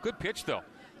 Good pitch, though.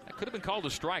 That could have been called a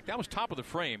strike. That was top of the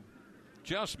frame.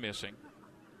 Just missing.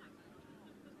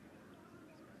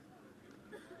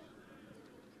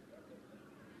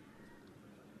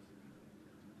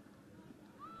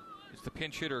 It's the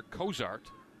pinch hitter Cozart.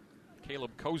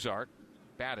 Caleb Cozart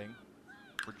batting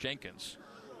for Jenkins.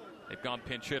 They've gone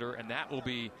pinch hitter, and that will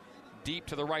be deep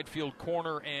to the right field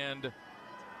corner, and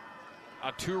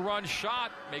a 2-run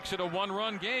shot makes it a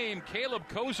 1-run game. Caleb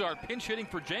Cozart pinch hitting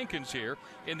for Jenkins here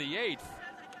in the 8th,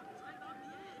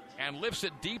 and lifts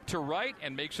it deep to right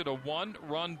and makes it a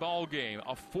 1-run ball game.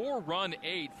 A 4-run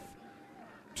 8th,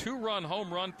 2-run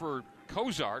home run for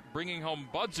Cozart, bringing home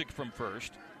Budzik from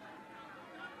first.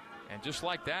 And just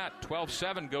like that,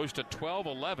 12-7 goes to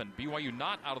 12-11. BYU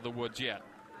not out of the woods yet.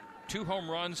 2 home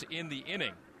runs in the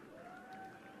inning.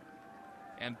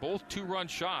 And both 2-run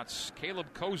shots. Caleb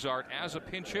Cozart as a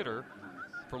pinch hitter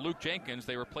for Luke Jenkins.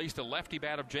 They replaced the lefty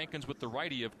bat of Jenkins with the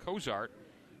righty of Cozart.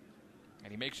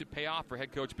 And he makes it pay off for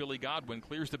head coach Billy Godwin.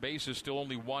 Clears the bases, still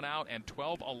only 1 out, and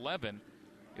 12-11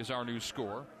 is our new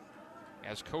score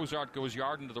as Cozart goes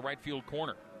yard into the right field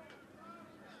corner.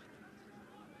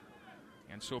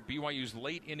 And so BYU's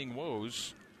late inning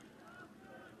woes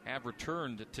have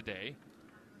returned today.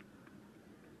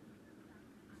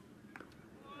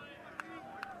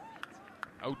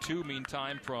 Oh, 2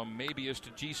 meantime from Mabius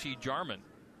to G.C. Jarman,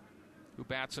 who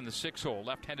bats in the 6 hole.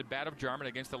 Left-handed bat of Jarman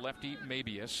against the lefty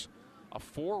Mabius. A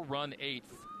 4-run 8th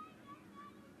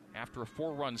after a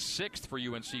 4-run 6th for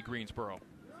UNC Greensboro.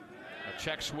 A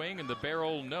check swing and the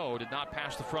barrel, no, did not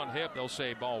pass the front hip. They'll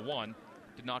say ball 1,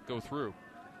 did not go through.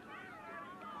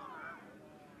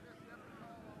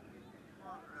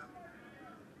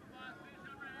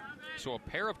 So a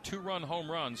pair of 2-run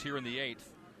home runs here in the 8th.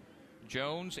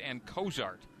 Jones and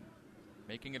Cozart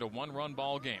making it a 1-run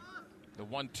ball game. The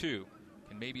 1-2.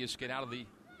 Can Mabius get out of the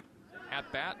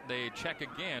at-bat? They check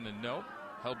again, and no.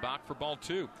 Held back for ball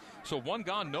 2. So 1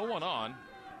 gone, no one on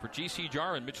for G.C.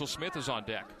 Jarman. Mitchell Smith is on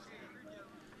deck.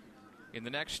 In the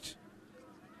next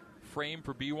frame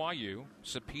for BYU,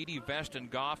 Sapedi, Vest, and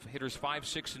Goff, hitters 5,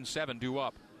 6, and 7, due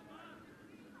up.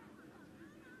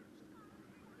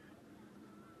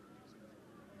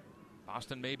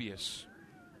 Austin Mabius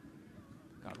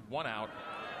got 1 out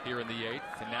here in the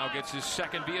 8th, and now gets his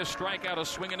second via strikeout. A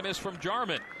swing and a miss from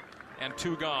Jarman, and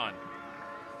 2 gone.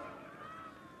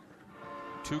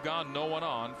 2 gone, no one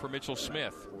on for Mitchell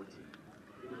Smith.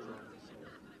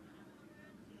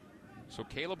 So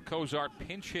Caleb Cozart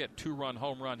pinch hit 2-run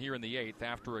home run here in the 8th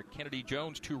after a Kennedy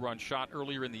Jones 2-run shot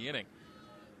earlier in the inning.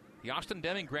 The Austin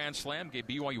Deming grand slam gave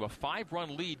BYU a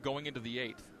 5-run lead going into the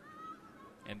 8th.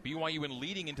 And BYU in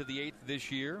leading into the 8th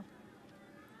this year,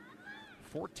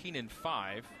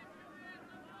 14-5.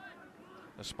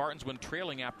 The Spartans went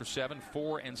trailing after 7,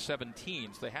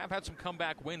 4-17. So they have had some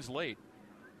comeback wins late.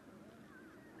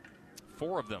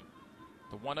 4 of them.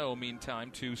 The 1-0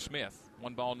 meantime to Smith.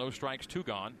 1 ball, no strikes, 2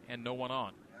 gone, and no one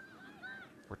on.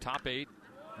 We're top 8,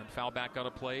 and foul back out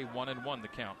of play, 1-1 the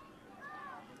count.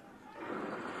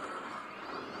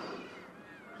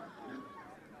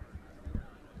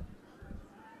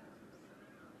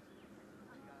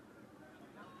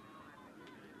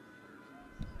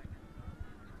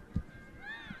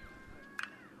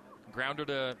 Grounder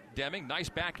to Deming. Nice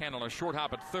backhand on a short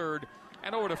hop at third,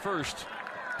 and over to first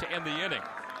to end the inning.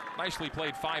 Nicely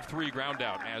played 5-3 ground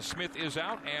out as Smith is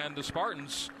out, and the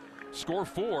Spartans score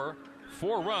 4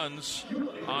 runs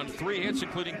on 3 hits,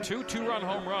 including 2 2-run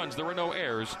home runs. There were no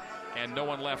errors and no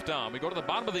one left on. We go to the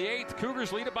bottom of the 8th.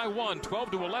 Cougars lead it by 1,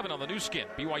 12-11 on the new skin,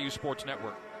 BYU Sports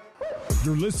Network.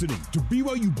 You're listening to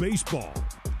BYU Baseball.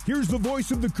 Here's the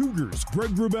voice of the Cougars,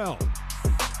 Greg Wrubell.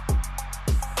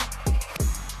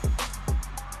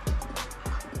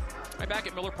 Right back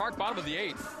at Miller Park, bottom of the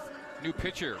 8th. New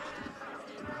pitcher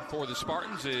for the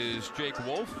Spartans is Jake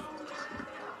Wolf.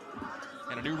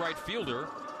 And a new right fielder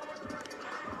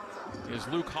is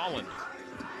Luke Holland.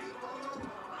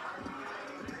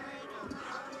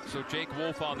 So Jake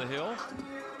Wolf on the hill,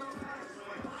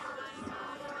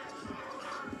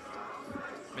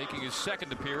 making his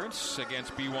second appearance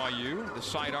against BYU. The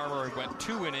sidearmer went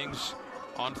 2 innings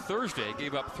on Thursday,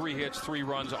 gave up 3 hits, 3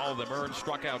 runs, all of them earned,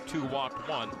 struck out 2, walked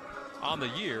 1. On the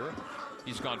year,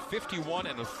 he's gone 51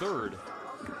 1/3,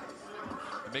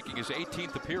 making his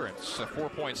 18th appearance. A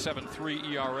 4.73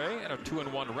 ERA and a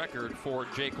 2-1 record for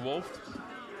Jake Wolf.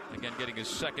 Again, getting his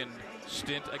second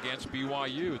stint against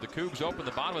BYU. The Cougs open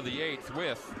the bottom of the 8th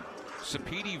with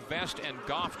Sapedi, Vest, and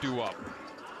Goff due up.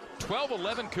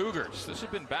 12-11 Cougars. This has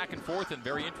been back and forth and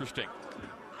very interesting.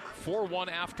 4-1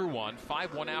 after 1,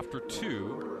 5-1 after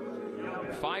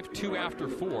 2, 5-2 after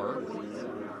 4,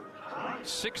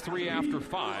 6-3 after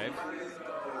 5,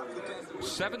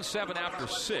 7-7 after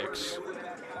 6,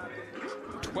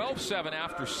 12-7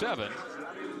 after 7,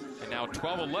 and now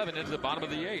 12-11 into the bottom of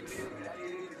the 8th.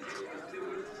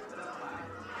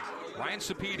 Ryan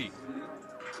Sapedi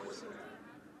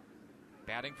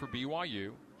batting for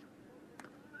BYU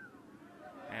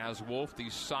as Wolf, the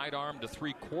sidearm to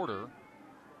 3/4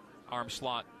 arm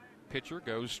slot pitcher,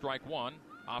 goes strike 1,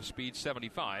 off speed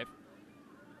 75.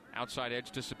 Outside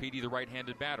edge to Sapedi, the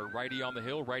right-handed batter. Righty on the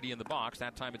hill, righty in the box.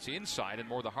 That time it's inside and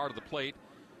more the heart of the plate.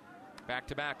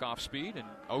 Back-to-back off speed, and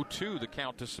 0-2 the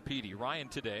count to Sapedi. Ryan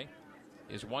today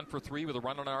is 1 for 3 with a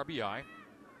run on RBI.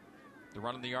 The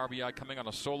run on the RBI coming on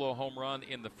a solo home run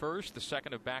in the first, the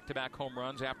second of back-to-back home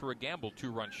runs after a gambled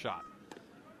 2-run shot.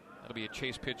 That'll be a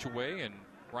chase pitch away, and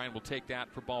Ryan will take that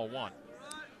for ball 1.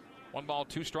 1 ball,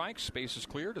 2 strikes. Space is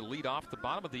clear to lead off the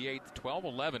bottom of the 8th.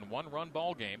 12-11, 1-run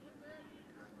ball game.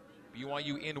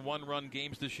 BYU in 1-run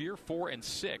games this year,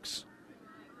 4-6.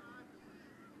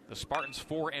 The Spartans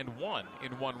 4-1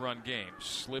 in 1-run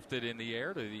games. Lifted in the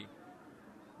air to the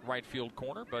right field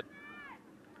corner, but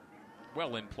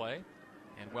well in play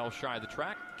and well shy of the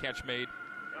track. Catch made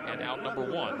and out number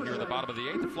 1 here in the bottom of the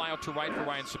 8th. The fly out to right for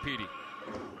Ryan Sapedi.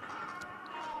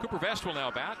 Cooper Vest will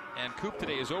now bat, and Coop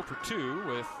today is 0 for 2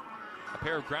 with a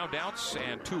pair of ground outs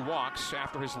and 2 walks.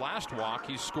 After his last walk,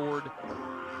 he scored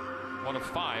One of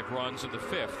 5 runs in the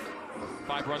 5th.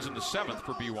 5 runs in the 7th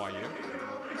for BYU.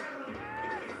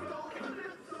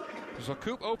 So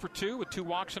Coop 0 for 2 with 2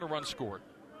 walks and a run scored.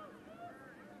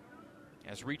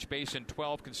 Has reached base in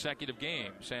 12 consecutive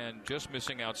games, and just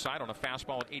missing outside on a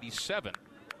fastball at 87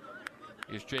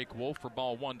 is Jake Wolf for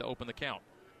ball 1 to open the count.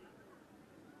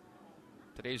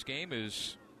 Today's game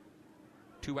is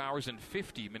 2 hours and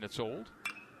 50 minutes old.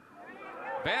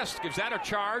 Vest gives that a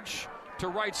charge to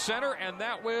right center, and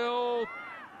that will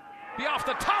be off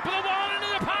the top of the wall and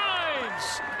into the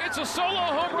pines. It's a solo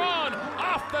home run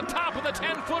off the top of the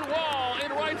 10-foot wall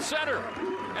in right center.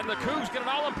 And the Cougs get an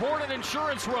all-important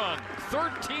insurance run.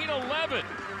 13-11.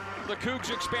 The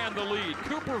Cougs expand the lead.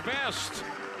 Cooper Vest,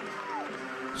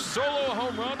 solo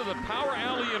home run to the power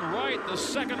alley in right. The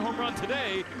second home run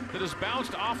today that has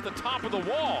bounced off the top of the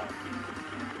wall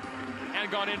and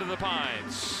gone into the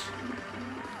pines.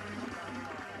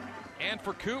 And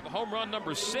for Coop, home run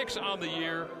number 6 on the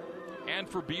year. And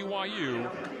for BYU,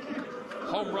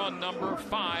 home run number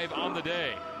 5 on the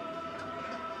day.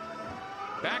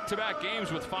 Back-to-back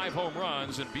games with 5 home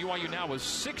runs, and BYU now with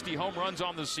 60 home runs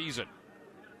on the season.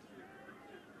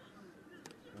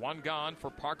 1 gone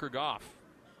for Parker Goff.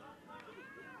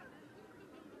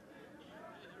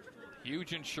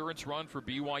 Huge insurance run for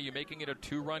BYU, making it a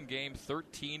 2-run game,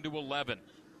 13-11.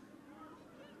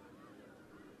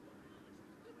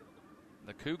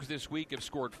 The Cougs this week have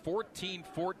scored 14,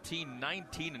 14,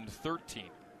 19, and 13.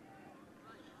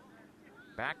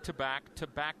 Back-to-back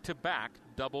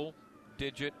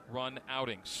double-digit run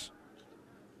outings.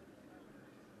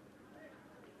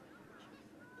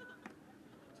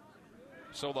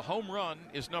 So the home run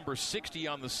is number 60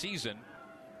 on the season,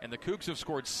 and the Cougs have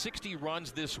scored 60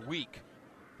 runs this week.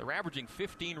 They're averaging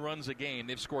 15 runs a game.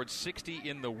 They've scored 60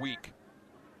 in the week.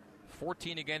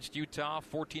 14 against Utah,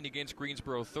 14 against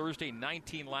Greensboro Thursday,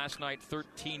 19 last night,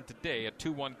 13 today. A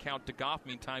 2-1 count to Goff.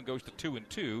 Meantime, goes to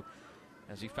 2-2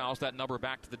 as he fouls that number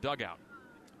back to the dugout.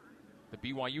 The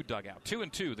BYU dugout.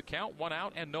 2-2. The count, 1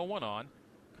 out and no one on.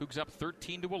 Cougs up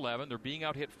 13-11. They're being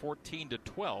out hit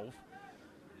 14-12.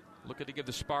 Looking to give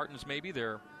the Spartans maybe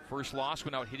their first loss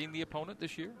without hitting the opponent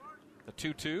this year. The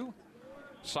 2-2.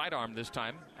 Sidearm this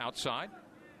time, outside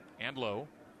and low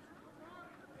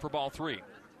for ball 3.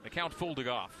 The count full to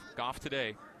Goff. Goff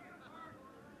today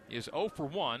is 0 for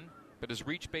 1, but has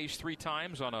reached base 3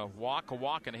 times on a walk,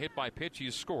 and a hit by pitch. He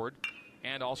has scored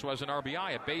and also has an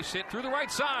RBI, a base hit through the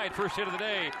right side. First hit of the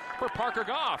day for Parker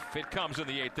Goff. It comes in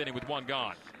the 8th inning with 1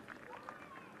 gone.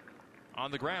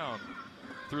 On the ground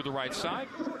through the right side.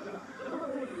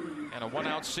 And a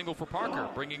 1-out single for Parker,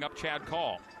 bringing up Chad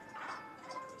Call.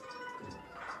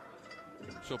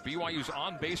 So BYU's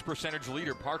on-base percentage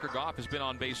leader, Parker Goff, has been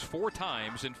on base 4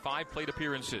 times in 5 plate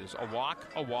appearances. A walk,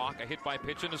 a hit by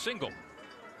pitch, and a single.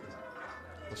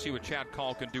 We'll see what Chad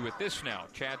Call can do with this now.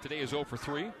 Chad today is 0 for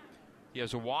 3. He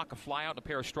has a walk, a flyout, and a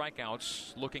pair of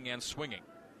strikeouts, looking and swinging.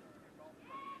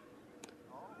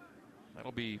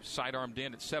 That'll be sidearmed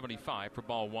in at 75 for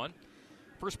ball 1.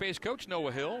 First base coach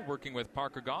Noah Hill working with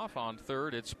Parker Goff. On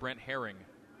third, it's Brent Herring.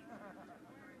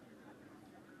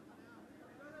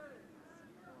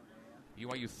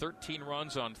 BYU 13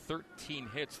 runs on 13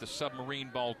 hits. The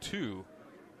submarine ball 2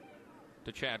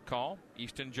 to Chad Call.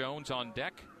 Easton Jones on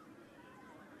deck.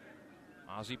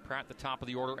 Ozzie Pratt the top of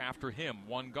the order after him.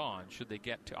 1 gone should they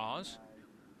get to Oz.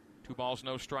 2 balls,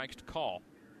 no strikes to Call.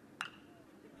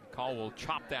 Call will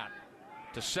chop that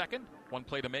to second. 1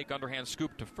 play to make, underhand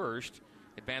scoop to first.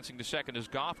 Advancing to second is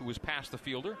Goff, who was past the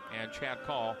fielder, and Chad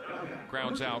Call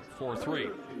grounds out 4-3.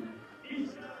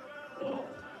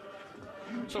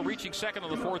 So reaching second on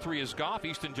the 4-3 is Goff.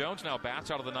 Easton Jones now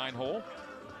bats out of the 9-hole.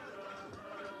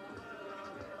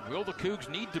 Will the Cougs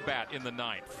need to bat in the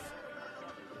 9th?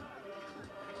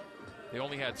 They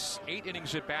only had 8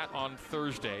 innings at bat on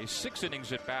Thursday, 6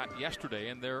 innings at bat yesterday,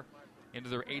 and they're into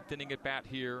their 8th inning at bat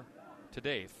here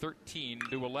today,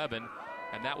 13-11.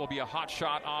 And that will be a hot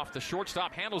shot off the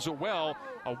shortstop. Handles it well.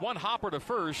 A 1-hopper to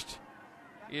first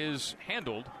is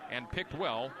handled and picked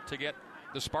well to get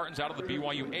the Spartans out of the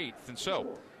BYU 8th. And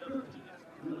so,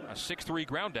 a 6-3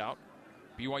 ground out.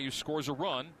 BYU scores a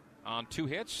run on 2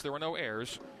 hits. There were no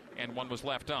errors, and 1 was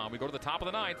left on. We go to the top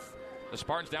of the 9th. The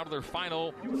Spartans down to their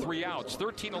final 3 outs.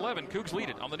 13-11. Cougs lead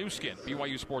it on the new skin,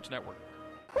 BYU Sports Network.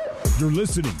 You're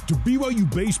listening to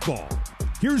BYU Baseball.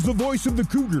 Here's the voice of the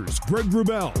Cougars, Greg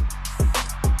Wrubell.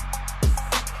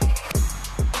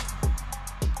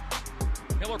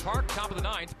 Miller Park, top of the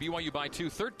 9th. BYU by 2,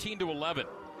 13-11.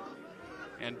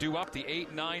 And due up the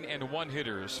 8, 9, and 1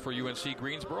 hitters for UNC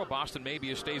Greensboro. Boston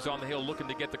Mabia stays on the hill looking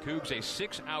to get the Cougs a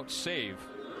 6-out save.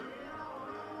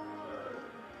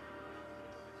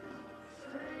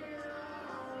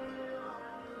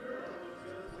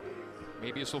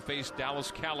 Mabius will face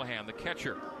Dallas Callahan, the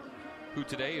catcher, who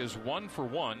today is 1 for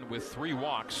 1 with 3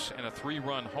 walks and a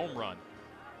 3-run home run.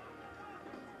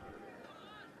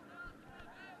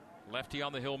 Lefty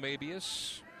on the hill,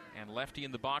 Mabius, and lefty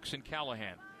in the box in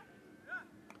Callahan.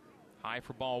 High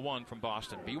for ball 1 from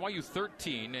Boston. BYU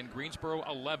 13 and Greensboro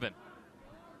 11.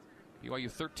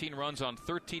 BYU 13 runs on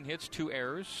 13 hits, 2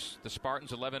 errors. The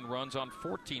Spartans 11 runs on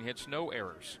 14 hits, no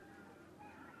errors.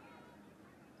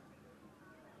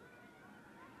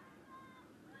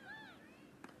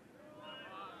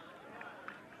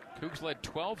 Cougs led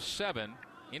 12-7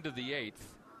 into the 8th.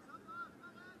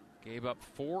 Gave up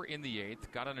 4 in the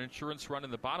 8th. Got an insurance run in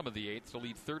the bottom of the 8th to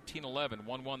lead 13-11.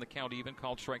 1-1 the count even.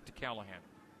 Called strike to Callahan.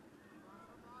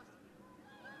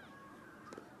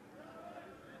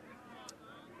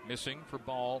 Missing for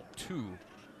ball 2.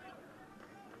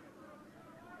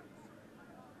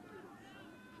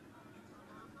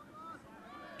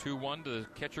 (2-1) to the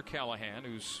catcher Callahan,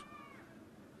 who's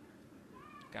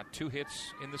got 2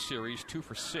 hits in the series, 2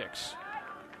 for 6.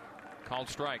 Called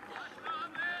strike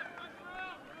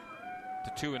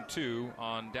to 2-2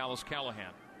 on Dallas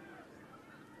Callahan.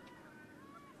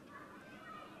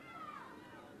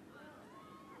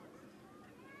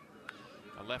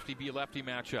 A lefty-be-lefty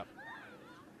matchup.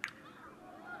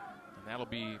 And that'll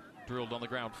be drilled on the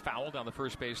ground, foul down the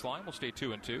first baseline. We'll stay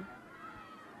 2-2.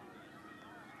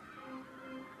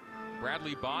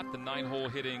 Bradley Bott, the 9-hole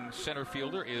hitting center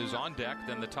fielder, is on deck.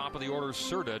 Then the top of the order,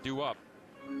 Serta, due up.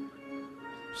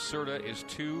 Serta is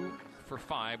 2 for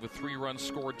 5 with 3 runs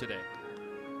scored today.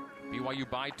 BYU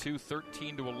by 2,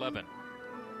 13-11.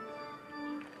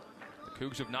 The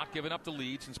Cougs have not given up the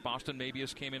lead since Boston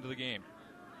Mabius came into the game.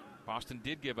 Boston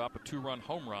did give up a 2-run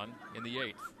home run in the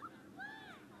 8th.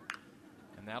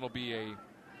 And that'll be a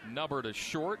number to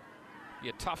short. Be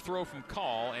a tough throw from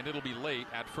Call, and it'll be late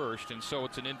at first. And so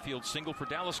it's an infield single for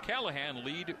Dallas Callahan,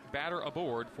 lead batter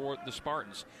aboard for the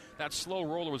Spartans. That slow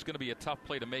roller was going to be a tough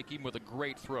play to make, even with a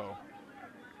great throw.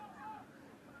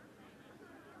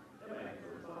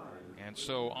 And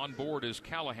so on board is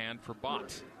Callahan for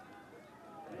Bott.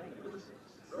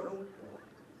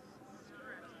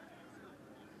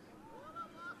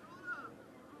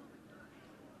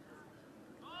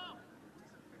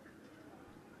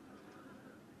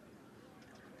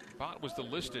 Bott was the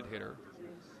listed hitter.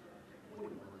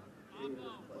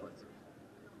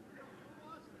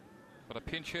 But a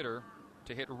pinch hitter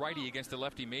to hit righty against the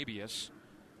lefty Mabius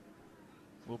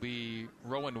will be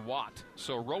Rowan Watt.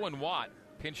 So Rowan Watt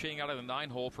pinching out of the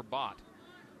 9-hole for Bott.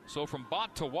 So from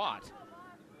Bott to Watt.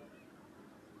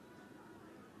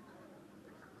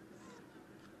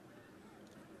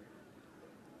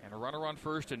 And a runner on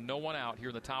first and no one out here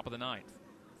in the top of the 9th.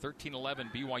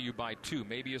 13-11, BYU by 2.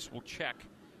 Mabius will check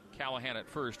Callahan at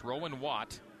first. Rowan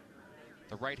Watt,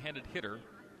 the right-handed hitter,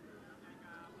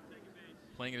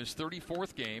 playing in his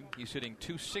 34th game. He's hitting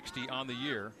 .260 on the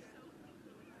year.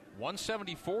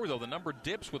 174, though. The number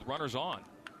dips with runners on.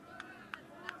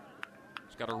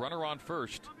 He's got a runner on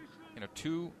first in a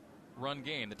 2-run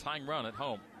game, the tying run at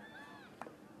home.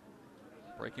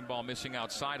 Breaking ball missing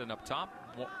outside and up top.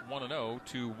 1-0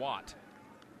 to Watt.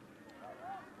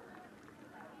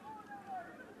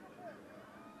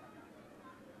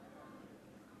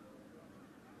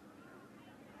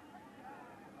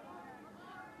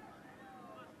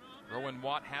 Rowan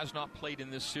Watt has not played in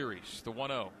this series. The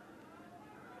 1-0.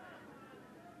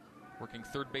 Working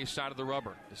third base side of the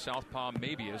rubber. The southpaw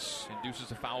Mabius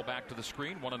induces a foul back to the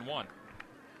screen. 1-1.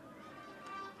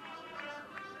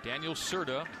 Daniel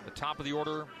Serta, the top of the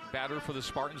order batter for the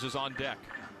Spartans, is on deck.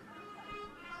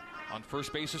 On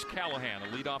first base is Callahan,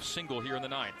 a leadoff single here in the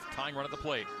 9th. Tying run at the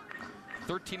plate.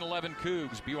 13-11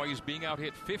 Cougs. BYU's being out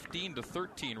hit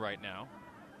 15-13 right now.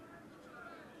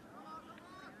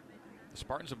 The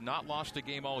Spartans have not lost a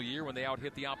game all year when they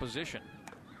out-hit the opposition.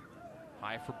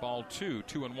 High for ball 2,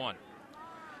 2-1.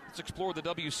 Let's explore the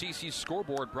WCC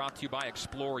scoreboard, brought to you by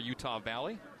Explore Utah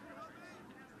Valley.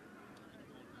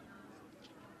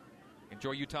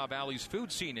 Enjoy Utah Valley's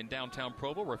food scene in downtown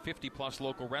Provo, where 50-plus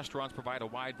local restaurants provide a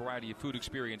wide variety of food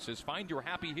experiences. Find your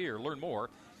happy here. Learn more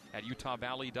at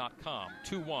utahvalley.com.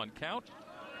 2-1 count.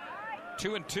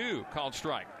 2-2 called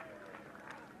strike.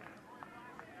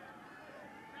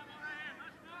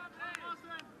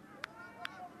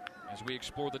 As we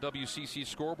explore the WCC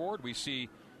scoreboard, we see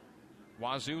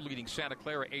Wazoo leading Santa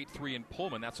Clara 8-3 in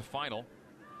Pullman. That's a final.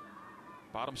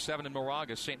 Bottom 7 in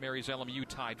Moraga. St. Mary's LMU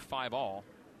tied 5-all.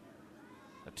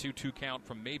 A 2-2 count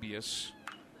from Mabius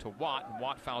to Watt. And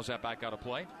Watt fouls that back out of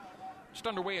play. Just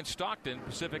underway in Stockton.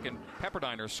 Pacific and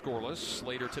Pepperdine are scoreless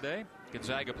later today.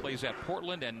 Gonzaga plays at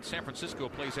Portland, and San Francisco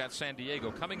plays at San Diego.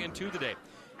 Coming into the day,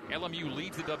 LMU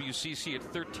leads the WCC at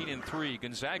 13-3.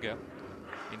 Gonzaga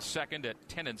in second at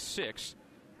 10-6.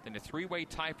 Then a three-way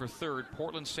tie for third.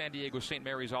 Portland, San Diego, St.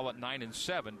 Mary's all at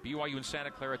 9-7. BYU and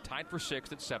Santa Clara tied for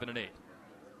sixth at 7-8.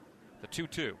 The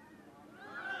 2-2.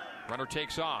 Runner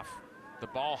takes off. The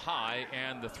ball high,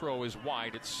 and the throw is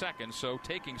wide at second. So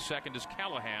taking second is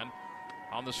Callahan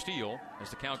on the steal as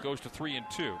the count goes to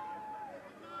 3-2.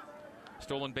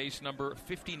 Stolen base number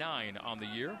 59 on the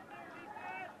year.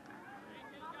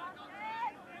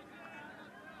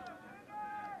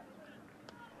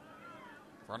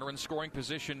 Runner in scoring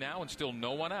position now, and still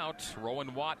no one out.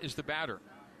 Rowan Watt is the batter.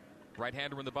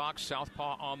 Right-hander in the box,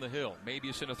 southpaw on the hill.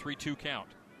 Mabius in a 3-2 count.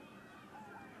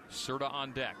 Serta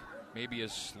on deck.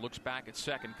 Mabius looks back at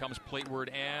second, comes plateward,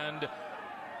 and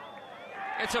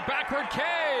it's a backward K.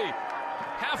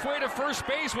 Halfway to first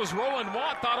base was Rowan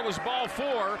Watt, thought it was ball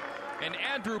four, and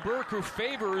Andrew Burke, who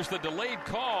favors the delayed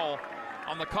call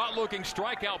on the caught-looking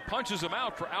strikeout, punches him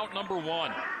out for out number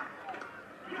one.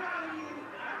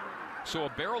 So a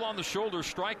barrel on the shoulder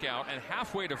strikeout, and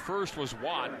halfway to first was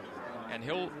Watt, and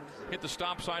he'll hit the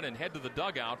stop sign and head to the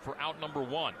dugout for out number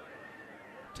one.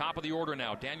 Top of the order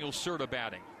now, Daniel Serta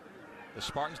batting. The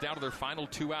Spartans down to their final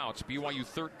two outs. BYU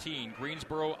 13,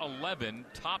 Greensboro 11,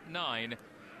 top 9.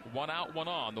 One out, one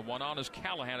on. The one on is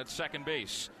Callahan at second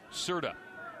base. Serta,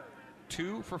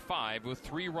 2 for 5 with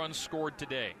 3 runs scored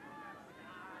today.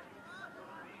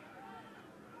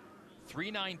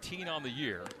 .319 on the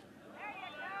year.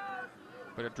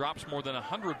 But it drops more than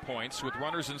 100 points with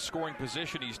runners in scoring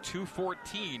position. He's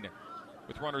 .214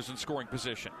 with runners in scoring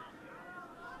position.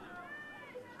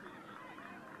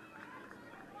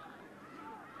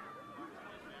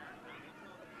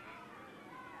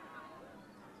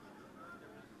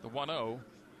 The 1-0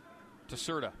 to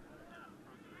Serta.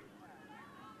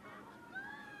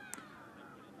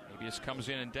 Mabius comes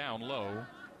in and down low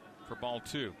for ball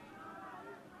 2.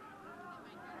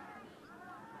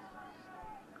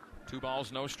 2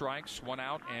 balls, no strikes, 1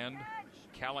 out, and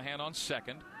Callahan on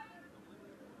second.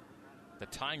 The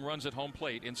tying runs at home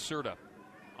plate in Serta.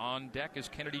 On deck is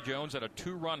Kennedy Jones at a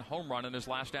 2-run home run in his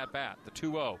last at-bat, the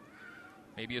 2-0.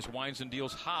 Mabius winds and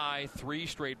deals high, 3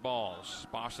 straight balls.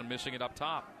 Boston missing it up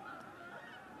top.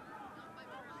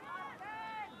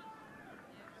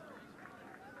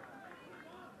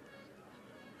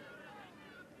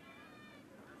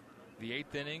 The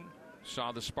 8th inning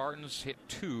saw the Spartans hit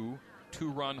 2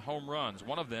 2-run home runs.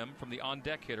 One of them from the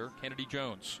on-deck hitter, Kennedy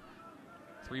Jones.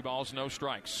 3 balls, no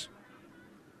strikes.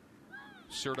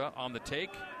 Serta on the take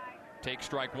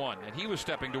strike 1, and he was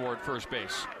stepping toward first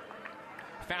base.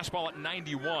 Fastball at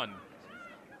 91,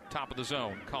 top of the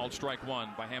zone, called strike 1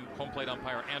 by home plate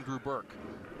umpire Andrew Burke.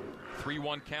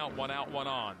 3-1 count, 1 out, 1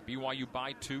 on. BYU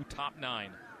by 2, top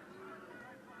 9.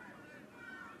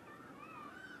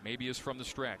 Mabius from the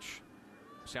stretch.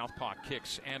 Southpaw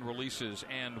kicks and releases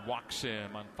and walks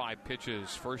him on 5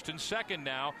 pitches. First and second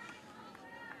now.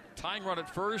 Tying run at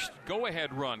first.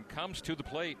 Go-ahead run comes to the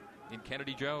plate in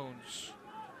Kennedy Jones.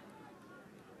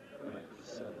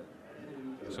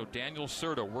 So Daniel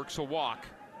Serta works a walk.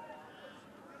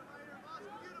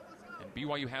 And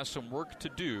BYU has some work to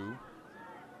do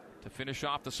to finish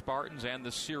off the Spartans and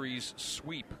the series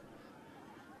sweep.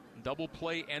 Double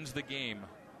play ends the game.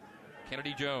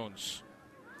 Kennedy Jones,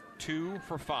 2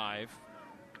 for 5,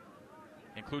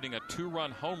 including a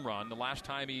 2-run home run the last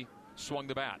time he swung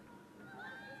the bat.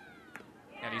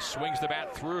 And he swings the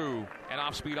bat through. An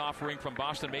off-speed offering from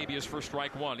Boston Mabius for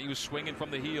strike 1. He was swinging from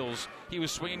the heels. He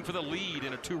was swinging for the lead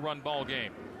in a 2-run ball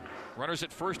game. Runners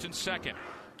at first and second.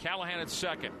 Callahan at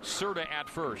second. Serta at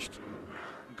first.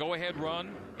 Go-ahead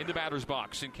run in the batter's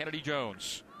box in Kennedy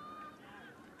Jones.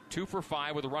 2 for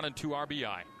 5 with a run and 2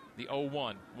 RBI. The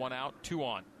 0-1. 1 out, 2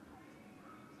 on.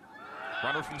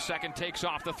 Runner from second takes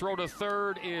off. The throw to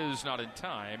third is not in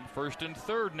time. First and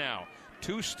third now.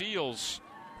 2 steals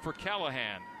for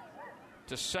Callahan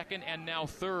to second and now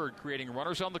third, creating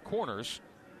runners on the corners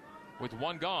with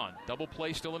 1 gone. Double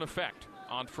play still in effect.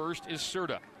 On first is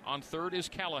Serta. On third is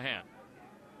Callahan.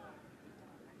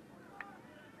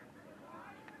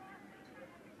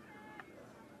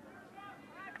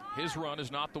 His run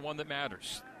is not the one that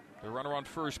matters. The runner on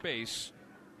first base,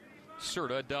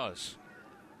 Serta, does.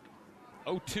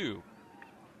 0-2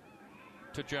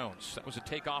 to Jones. That was a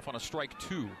takeoff on a strike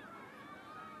 2.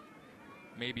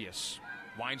 Mabius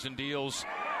winds and deals.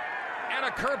 And a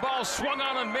curveball swung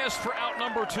on and missed for out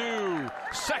number 2.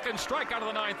 Second strikeout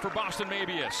of the 9th for Boston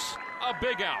Mabius. A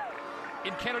big out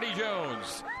in Kennedy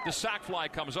Jones. The sac fly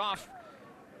comes off.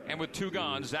 And with 2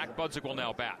 gone, Zach Budzik will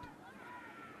now bat.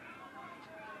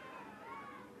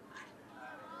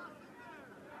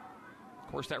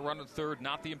 Of course, that run at third,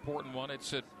 not the important one.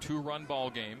 It's a 2-run ball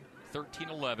game,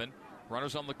 13-11.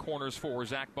 Runners on the corners for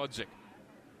Zach Budzik.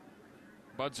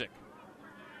 Budzik,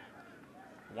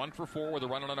 1 for 4 with a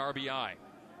run on an RBI.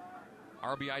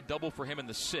 RBI double for him in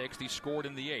the 6th. He scored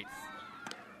in the 8th.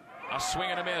 A swing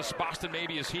and a miss. Boston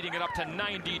maybe is heating it up to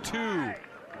 92.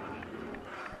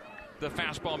 The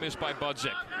fastball missed by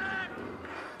Budzik.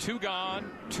 2 gone,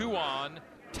 2 on,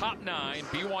 top 9.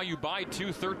 BYU by 2,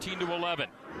 13-11.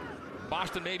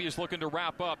 Boston maybe is looking to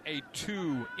wrap up a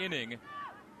 2-inning,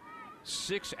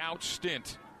 6-out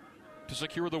stint to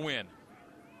secure the win.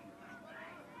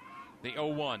 The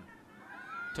 0-1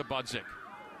 to Budzik.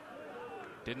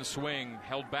 Didn't swing,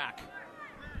 held back.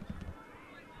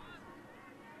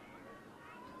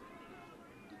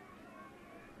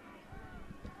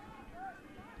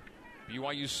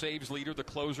 BYU saves leader, the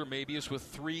closer Mabius with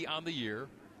 3 on the year.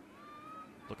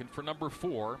 Looking for number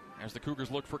 4 as the Cougars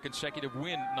look for consecutive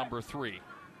win number 3.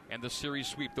 And the series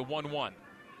sweep, the 1-1.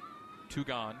 2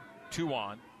 gone, 2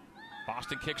 on.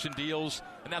 Boston kicks and deals,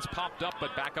 and that's popped up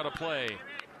but back out of play.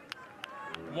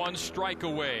 1 strike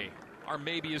away are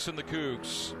Mabius and the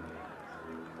Cougs.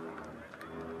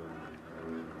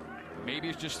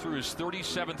 Mabius just threw his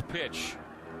 37th pitch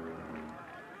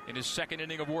in his 2nd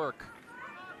inning of work.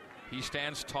 He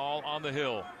stands tall on the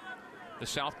hill. The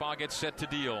southpaw gets set to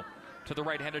deal to the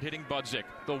right-handed hitting Budzik.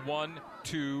 The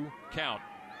 1-2 count.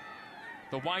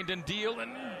 The wind and deal,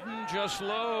 and just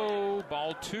low.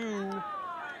 Ball 2.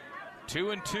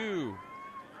 2-2.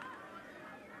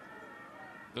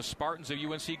 The Spartans of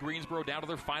UNC Greensboro down to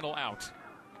their final out.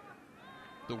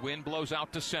 The wind blows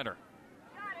out to center.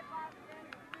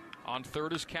 On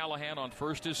third is Callahan. On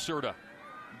first is Serta.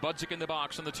 Budzik in the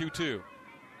box on the 2-2.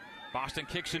 Boston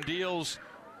kicks and deals.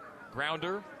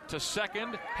 Grounder to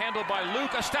second. Handled by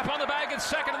Luke. A step on the bag at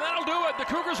second, and that'll do it. The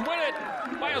Cougars win it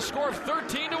by a score of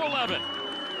 13-11.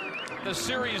 The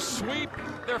series sweep,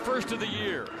 their first of the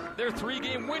year. Their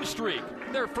 3-game win streak,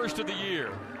 their first of the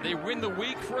year. They win the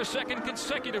week for a second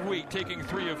consecutive week, taking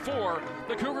 3 of 4.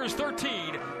 The Cougars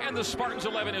 13 and the Spartans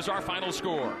 11 is our final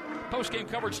score. Post-game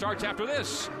coverage starts after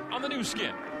this on the new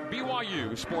skin,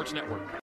 BYU Sports Network.